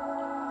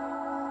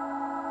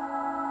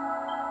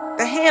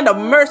 The hand of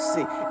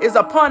mercy is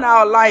upon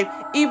our life,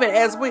 even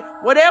as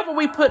whatever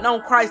we put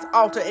on Christ's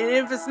altar. And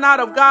if it's not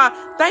of God,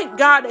 thank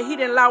God that he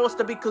didn't allow us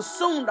to be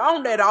consumed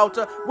on that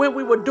altar when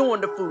we were doing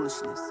the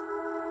foolishness.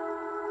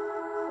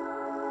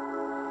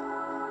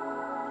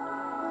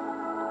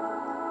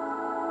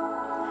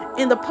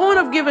 In the point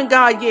of giving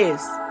God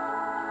yes,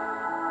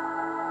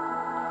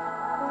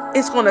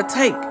 it's going to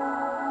take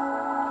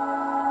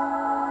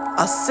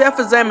a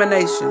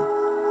self-examination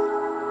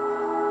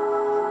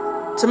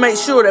to make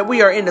sure that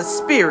we are in the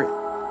spirit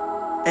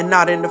and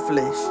not in the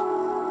flesh.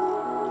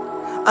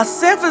 A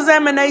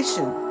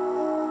self-examination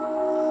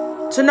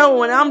to know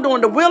when I'm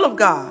doing the will of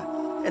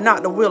God and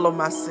not the will of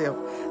myself.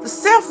 The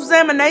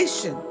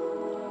self-examination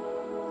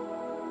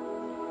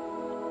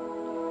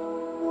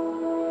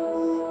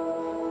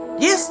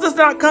yes does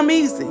not come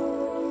easy.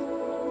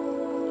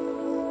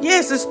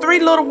 Yes, it's 3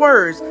 little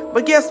words,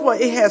 but guess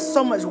what? It has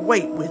so much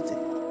weight with it.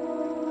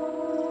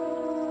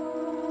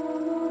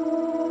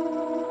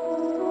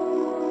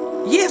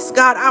 Yes,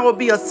 God, I will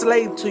be a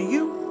slave to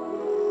you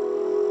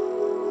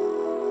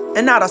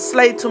and not a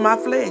slave to my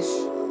flesh.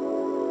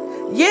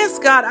 Yes,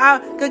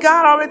 God, because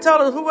God already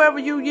told us whoever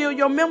you yield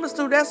your members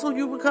to, that's who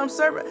you become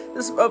servant.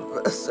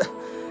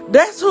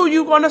 That's who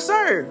you're going to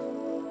serve.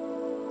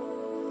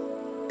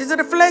 Is it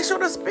the flesh or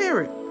the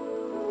spirit?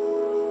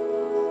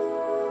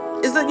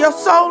 Is it your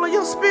soul or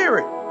your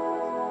spirit?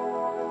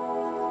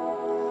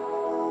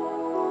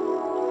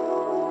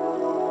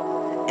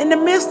 In the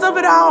midst of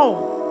it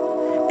all,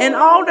 and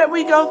all that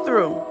we go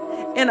through,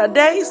 in a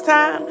day's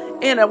time,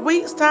 in a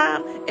week's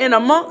time, in a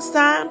month's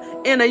time,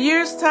 in a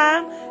year's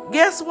time,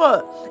 guess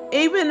what?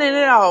 Even in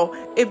it all,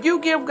 if you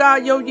give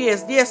God your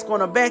yes, yes going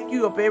to back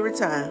you up every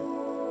time.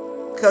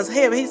 Because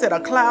heaven, he said, a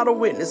cloud of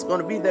witness is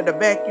going to be there to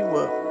back you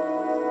up.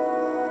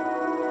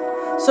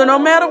 So no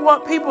matter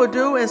what people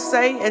do and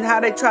say and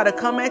how they try to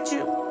come at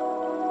you,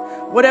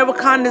 whatever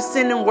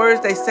condescending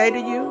words they say to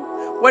you,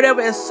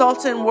 whatever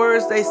insulting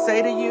words they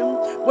say to you,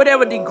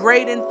 whatever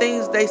degrading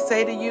things they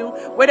say to you,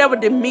 whatever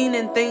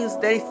demeaning things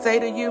they say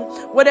to you,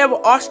 whatever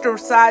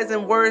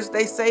ostracizing words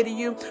they say to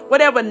you,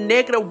 whatever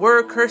negative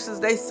word curses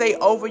they say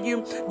over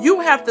you, you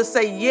have to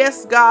say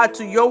yes, God,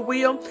 to your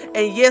will,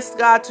 and yes,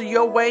 God, to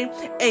your way,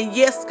 and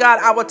yes, God,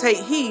 I will take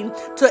heed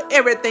to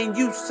everything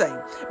you say.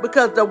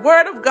 Because the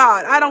word of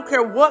God, I don't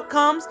care what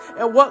comes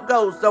and what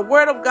goes, the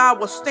word of God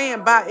will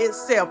stand by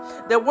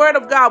itself. The word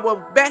of God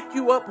will back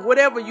you up,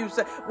 whatever you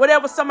say,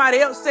 whatever somebody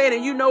else said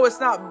and you know it's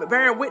not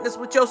bearing witness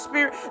with your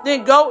spirit,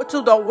 then go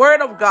to the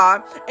word of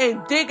God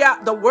and dig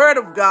out the word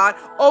of God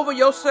over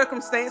your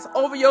circumstance,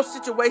 over your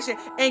situation,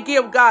 and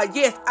give God,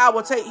 yes, I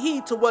will take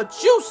heed to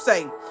what you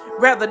say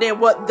rather than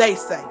what they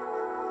say.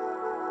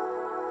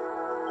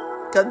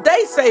 Because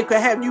they say can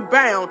have you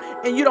bound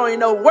and you don't even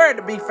know where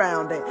to be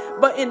found at.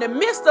 But in the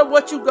midst of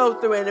what you go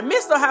through, in the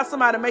midst of how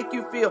somebody make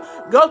you feel,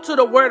 go to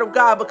the word of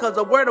God, because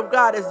the word of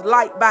God is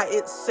light by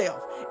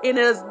itself. It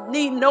doesn't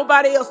need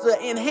nobody else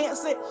to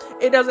enhance it.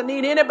 It doesn't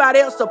need anybody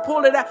else to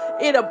pull it out.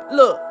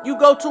 Look, you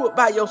go to it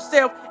by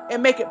yourself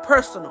and make it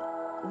personal.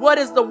 What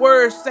is the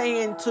word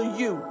saying to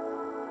you?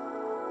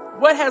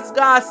 What has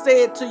God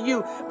said to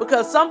you?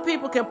 Because some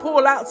people can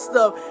pull out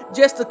stuff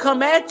just to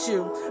come at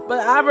you. But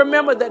I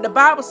remember that the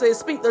Bible says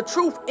speak the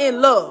truth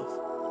in love.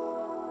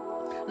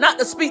 Not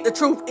to speak the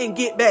truth and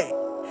get back.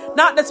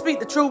 Not to speak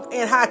the truth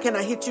and how can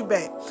I hit you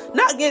back.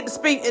 Not get to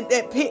speak at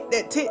that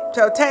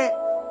to attack.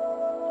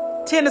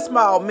 Tennis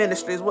ball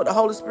ministry is what the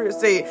Holy Spirit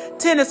said.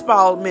 Tennis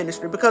ball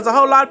ministry. Because a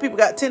whole lot of people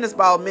got tennis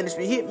ball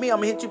ministry. Hit me, I'm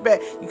going to hit you back.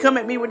 You come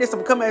at me with this,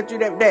 I'm coming at you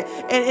with that.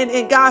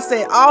 And God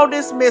said all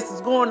this mess is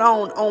going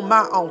on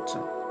my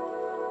altar.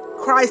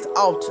 Christ's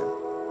altar.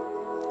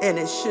 And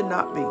it should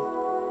not be.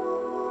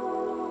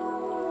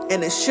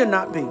 And it should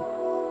not be.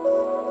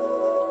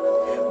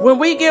 When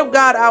we give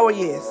God our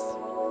yes,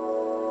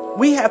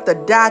 we have to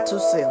die to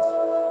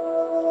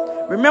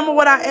self. Remember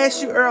what I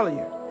asked you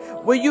earlier.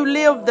 Will you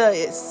live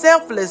the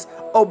selfless,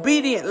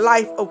 obedient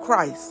life of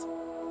Christ?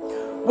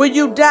 Will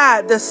you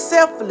die the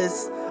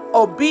selfless,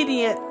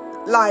 obedient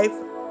life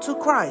to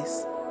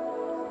Christ?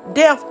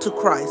 Death to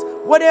Christ.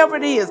 Whatever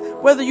it is,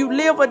 whether you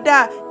live or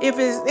die, if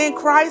it's in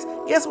Christ,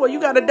 guess what?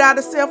 You got to die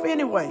to self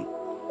anyway.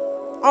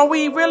 Are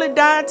we really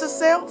dying to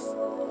self?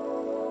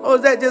 Or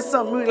is that just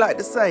something we like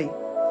to say?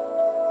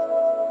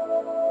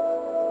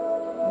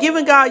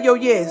 Giving God your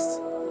yes,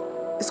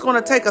 it's going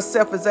to take a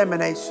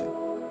self-examination.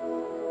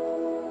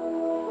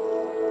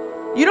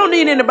 You don't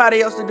need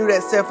anybody else to do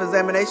that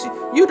self-examination.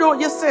 You do it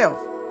yourself.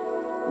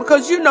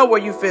 Because you know where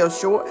you fell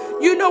short.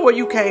 You know where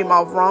you came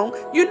off wrong.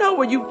 You know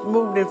when you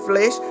moved in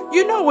flesh.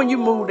 You know when you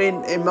moved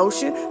in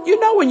emotion. You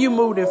know when you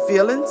moved in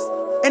feelings.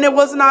 And it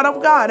was not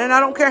of God. And I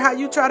don't care how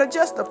you try to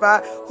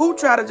justify, who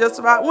try to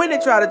justify, when they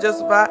try to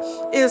justify,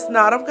 it's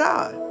not of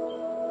God.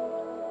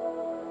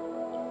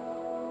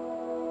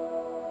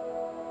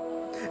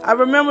 I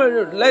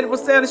remember the lady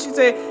was saying, she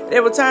said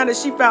there were times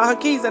that she found her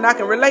keys, and I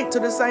can relate to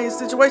the same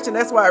situation.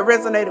 That's why it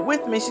resonated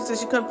with me. She said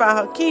she couldn't find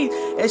her keys,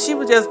 and she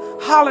was just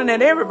hollering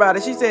at everybody.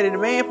 She said that the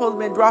man supposed to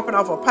been dropping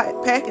off a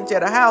package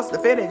at her house, the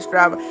FedEx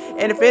driver,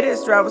 and the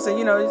FedEx driver said,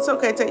 you know, it's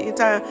okay, take your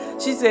time.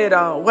 She said,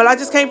 well, I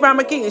just can't find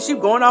my key, and she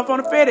going off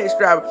on the FedEx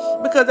driver,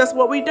 because that's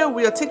what we do.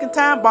 We are ticking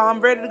time bomb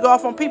ready to go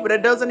off on people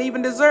that doesn't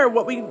even deserve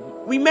what we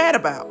mad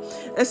about.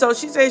 And so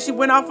she said she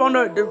went off on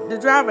the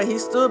driver, and he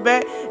stood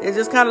back and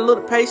just kind of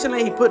looked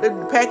patiently. He put the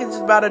packages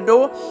by the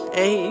door,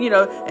 and he, you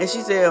know, and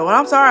she said, well,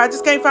 I'm sorry, I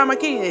just can't find my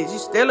keys. And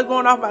she's still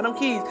going off about them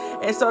keys.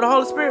 And so the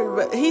Holy Spirit,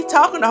 but he's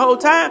talking the whole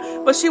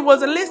time, but she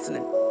wasn't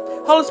listening.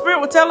 Holy Spirit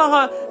was telling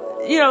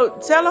her, you know,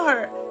 telling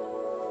her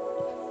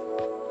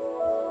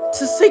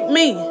to seek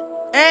me,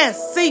 ask,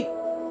 seek,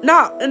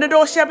 knock, and the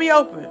door shall be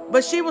open.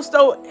 But she was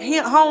so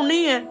honed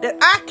in that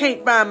I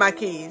can't find my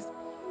keys.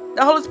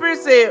 The Holy Spirit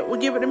said, well,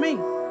 give it to me.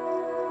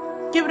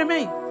 Give it to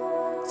me.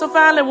 So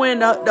finally, when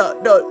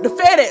the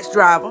FedEx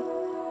driver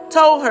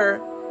told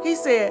her, he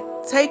said,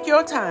 take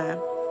your time.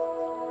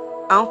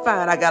 I'm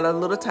fine. I got a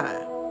little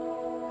time.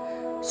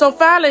 So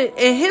finally,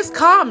 in his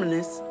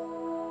calmness,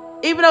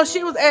 even though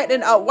she was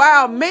acting a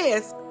wild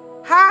mess,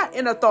 high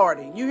in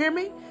authority. You hear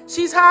me?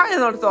 She's high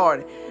in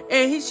authority.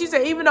 And she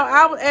said, even though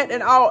I was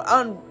acting all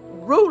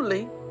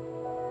unruly,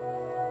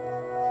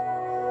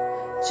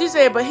 she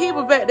said, but he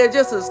was back there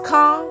just as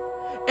calm.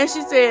 And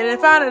she said, and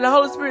finally the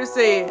Holy Spirit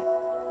said,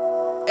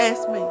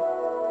 ask me.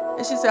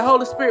 And she said,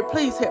 Holy Spirit,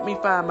 please help me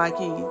find my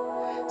keys.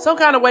 Some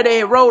kind of way they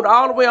had rolled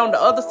all the way on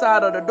the other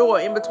side of the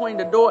door, in between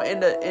the door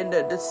and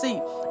the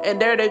seat.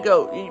 And there they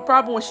go.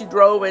 Probably when she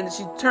drove and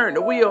she turned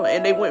the wheel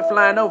and they went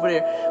flying over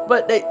there.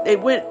 But they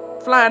went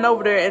flying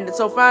over there. And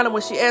so finally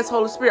when she asked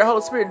Holy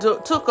Spirit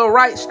took her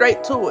right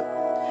straight to it.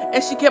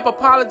 And she kept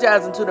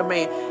apologizing to the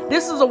man.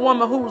 This is a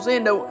woman who's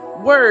in the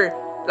word,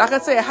 like I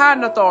said, high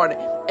in authority.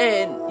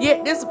 And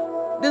yet this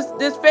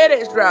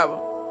FedEx driver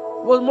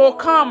was more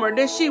calmer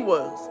than she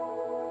was.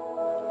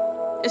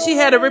 And she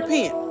had to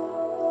repent.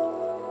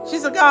 She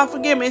said, God,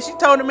 forgive me. And she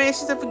told the man,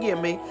 she said, forgive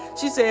me.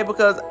 She said,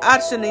 because I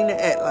shouldn't even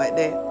act like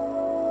that.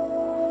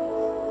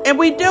 And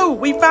we do.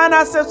 We find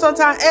ourselves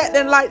sometimes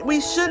acting like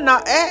we should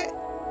not act.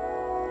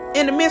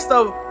 In the midst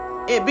of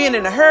it being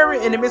in a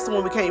hurry, in the midst of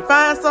when we can't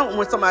find something,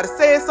 when somebody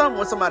says something,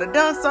 when somebody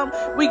done something,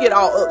 we get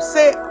all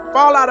upset,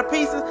 fall out of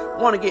pieces,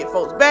 want to get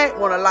folks back,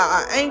 want to allow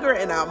our anger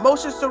and our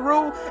emotions to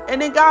rule.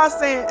 And then God's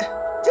saying,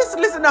 just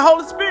listen to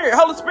Holy Spirit.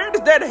 Holy Spirit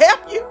is there to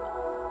help you.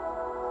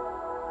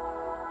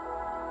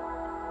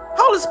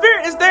 Holy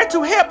Spirit is there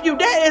to help you.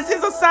 That is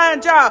his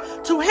assigned job,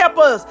 to help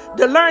us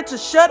to learn to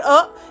shut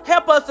up,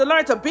 help us to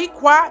learn to be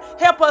quiet,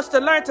 help us to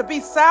learn to be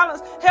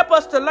silenced, help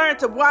us to learn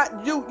to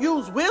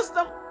use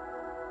wisdom.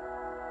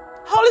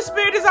 Holy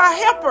Spirit is our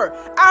helper,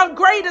 our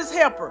greatest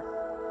helper.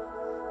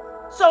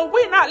 So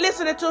we're not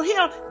listening to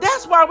him.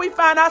 That's why we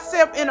find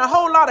ourselves in a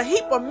whole lot of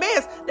heap of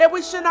mess that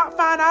we should not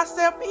find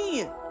ourselves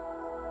in.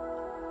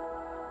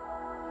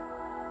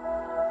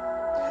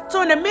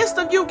 So in the midst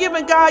of you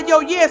giving God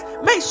your yes,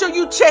 make sure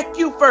you check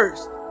you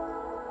first.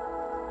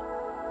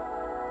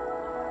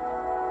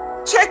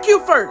 Check you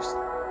first.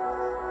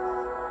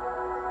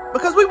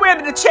 Because we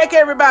ready to check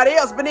everybody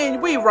else, but then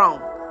we wrong.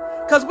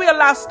 Because we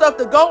allow stuff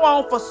to go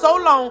on for so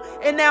long,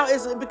 and now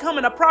it's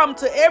becoming a problem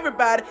to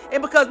everybody.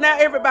 And because now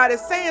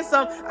everybody's saying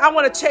something, I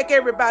want to check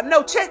everybody.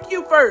 No, check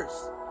you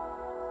first.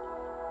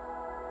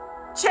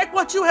 Check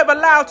what you have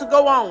allowed to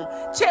go on.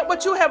 Check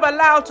what you have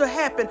allowed to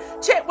happen.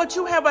 Check what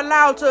you have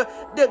allowed to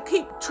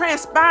keep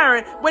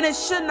transpiring when it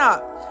should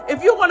not.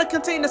 If you're going to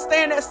continue to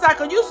stay in that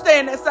cycle, you stay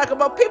in that cycle.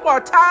 But people are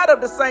tired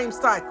of the same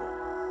cycle.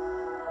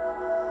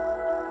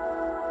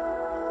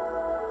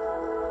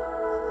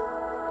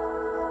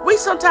 We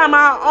sometimes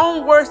are our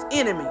own worst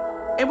enemy,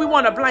 and we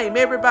want to blame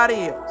everybody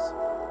else.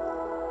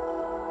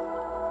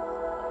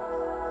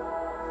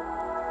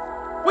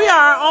 We are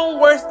our own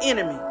worst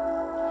enemy.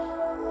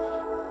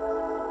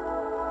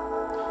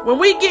 When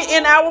we get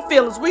in our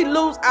feelings, we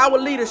lose our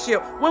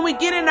leadership. When we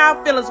get in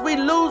our feelings, we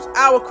lose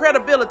our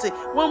credibility.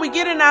 When we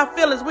get in our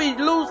feelings, we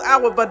lose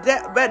our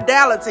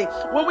vitality.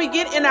 When we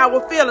get in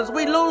our feelings,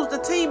 we lose the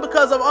team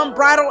because of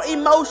unbridled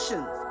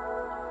emotions.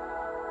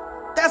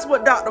 That's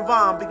what Dr.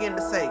 Vaughn began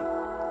to say.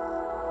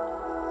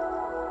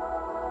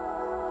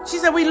 She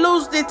said we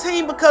lose the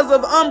team because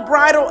of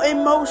unbridled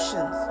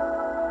emotions.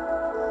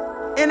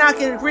 And I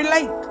can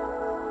relate.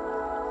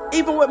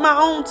 Even with my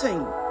own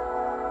team.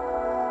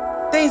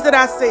 Things that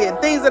I said,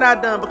 things that I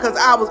done because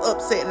I was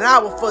upset and I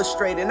was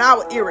frustrated and I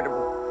was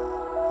irritable.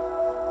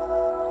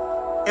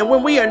 And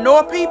when we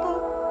ignore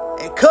people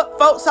and cut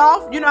folks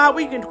off, you know how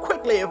we can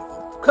quickly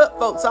cut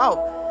folks off.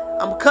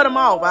 I'm going to cut them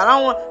off. I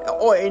don't want,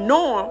 or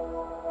ignore them.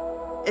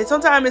 And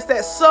sometimes it's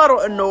that subtle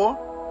ignore.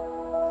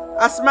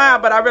 I smile,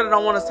 but I really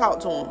don't want to talk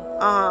to them.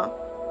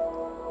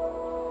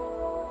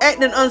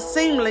 Acting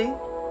unseemly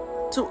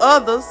to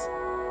others,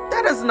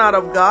 that is not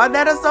of God.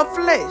 That is of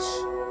flesh.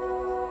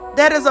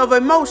 That is of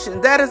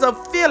emotion. That is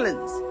of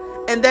feelings.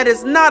 And that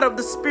is not of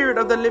the Spirit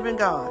of the living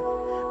God.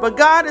 But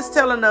God is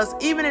telling us,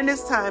 even in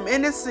this time,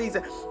 in this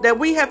season, that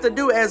we have to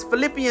do as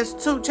Philippians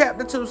 2,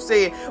 chapter 2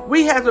 said,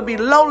 we have to be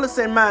lowless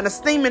in mind,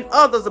 esteeming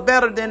others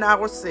better than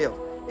ourselves.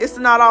 It's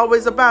not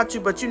always about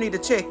you, but you need to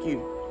check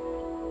you.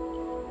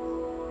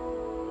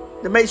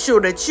 To make sure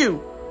that you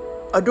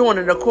are doing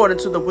it according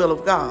to the will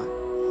of God.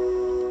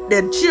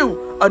 That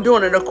you are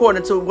doing it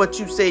according to what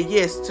you say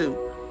yes to.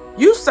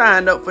 You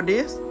signed up for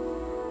this.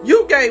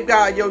 You gave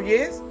God your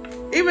yes.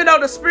 Even though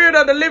the Spirit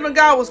of the living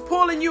God was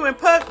pulling you and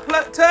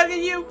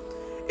tugging you,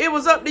 it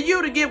was up to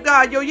you to give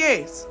God your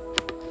yes.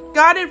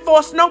 God didn't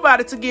force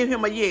nobody to give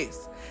him a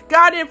yes.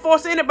 God didn't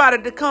force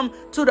anybody to come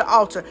to the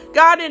altar.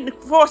 God didn't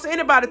force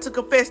anybody to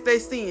confess their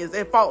sins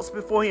and faults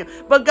before him.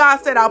 But God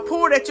said, I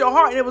poured at your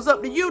heart, and it was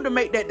up to you to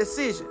make that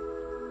decision.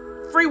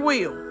 Free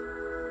will.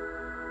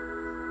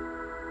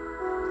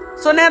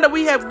 So now that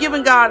we have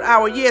given God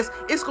our yes,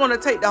 it's going to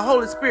take the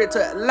Holy Spirit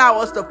to allow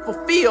us to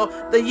fulfill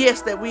the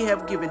yes that we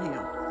have given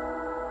him.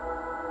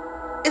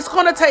 It's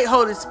going to take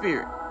Holy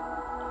Spirit.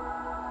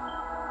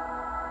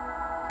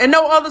 And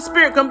no other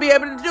spirit can be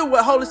able to do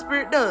what Holy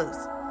Spirit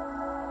does.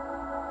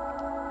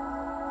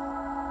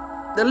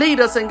 To lead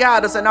us and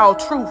guide us in all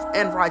truth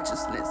and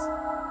righteousness.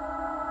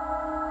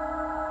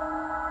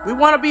 We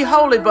want to be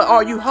holy, but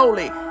are you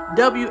holy?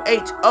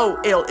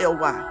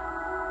 WHOLLY.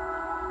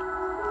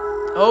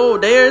 Oh,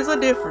 there is a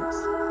difference.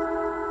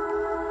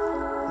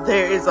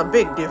 There is a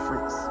big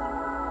difference.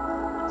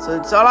 So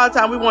a lot of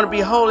times we want to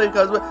be holy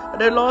because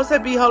the Lord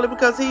said be holy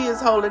because he is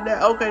holy.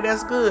 Okay,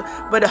 that's good.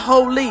 But the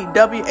holy,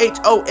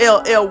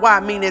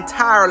 WHOLLY, mean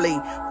entirely,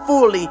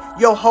 fully,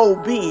 your whole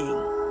being.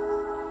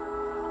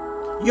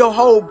 Your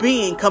whole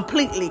being,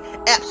 completely,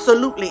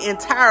 absolutely,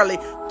 entirely,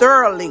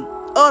 thoroughly,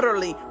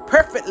 utterly,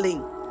 perfectly,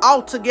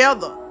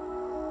 altogether,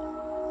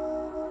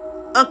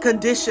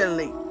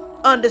 unconditionally,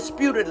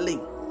 undisputedly,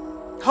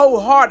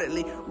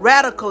 wholeheartedly,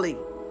 radically.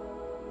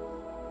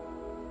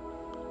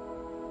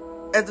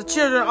 As the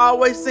children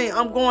always sing,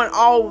 I'm going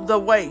all the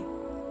way.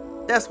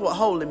 That's what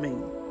holy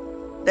means.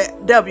 That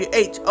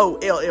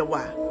WHOLLY.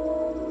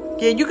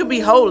 Again, you can be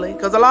holy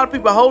because a lot of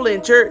people are holy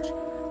in church.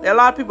 There are a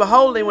lot of people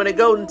holy when they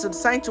go into the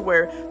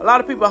sanctuary. A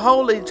lot of people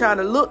holy trying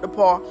to look the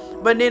part.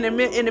 But then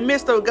in the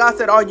midst of it, God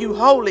said, are you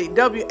holy?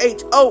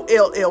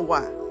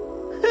 WHOLLY.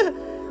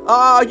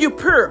 Are you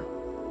pure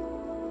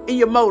in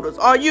your motives?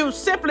 Are you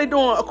simply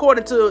doing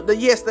according to the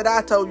yes that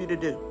I told you to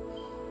do?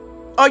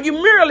 Are you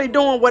merely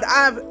doing what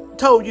I've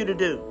told you to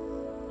do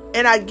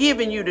and I've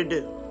given you to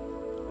do?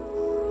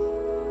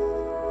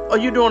 Or are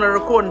you doing it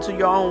according to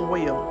your own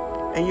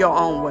will and your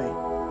own way?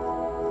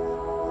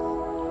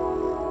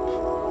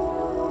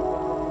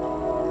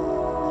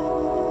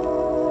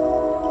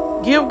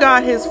 Give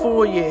God his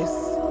full yes,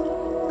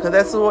 because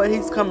that's what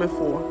he's coming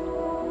for.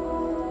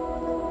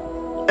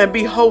 And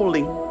be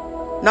holy.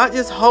 Not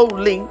just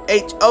holy,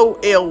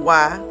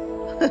 HOLY.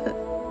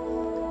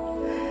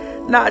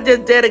 Not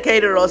just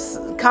dedicated or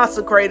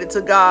consecrated to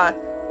God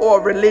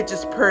or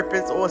religious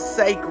purpose or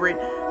sacred,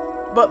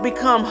 but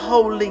become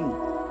holy.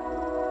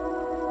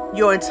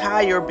 Your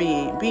entire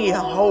being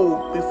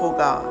whole before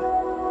God.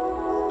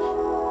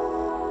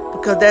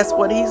 Because that's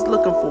what he's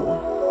looking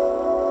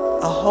for.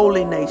 A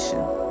holy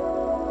nation.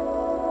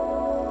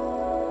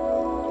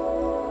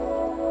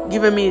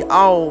 Giving me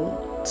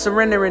all,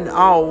 surrendering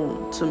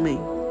all to me.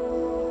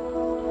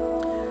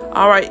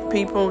 All right,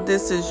 people,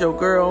 this is your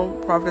girl,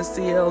 Prophet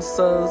CL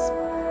Suz.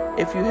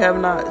 If you have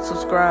not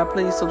subscribed,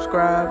 please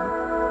subscribe.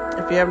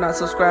 If you have not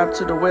subscribed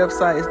to the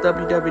website, it's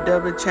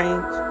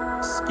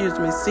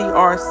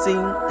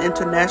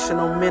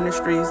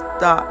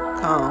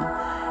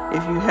crcinternationalministries.com.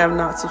 If you have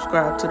not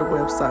subscribed to the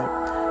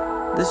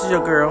website, this is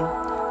your girl.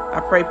 I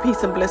pray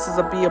peace and blessings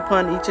will be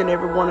upon each and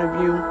every one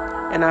of you.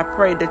 And I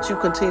pray that you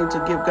continue to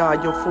give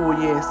God your full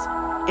yes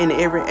in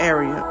every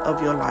area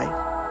of your life.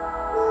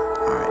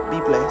 All right,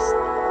 be blessed.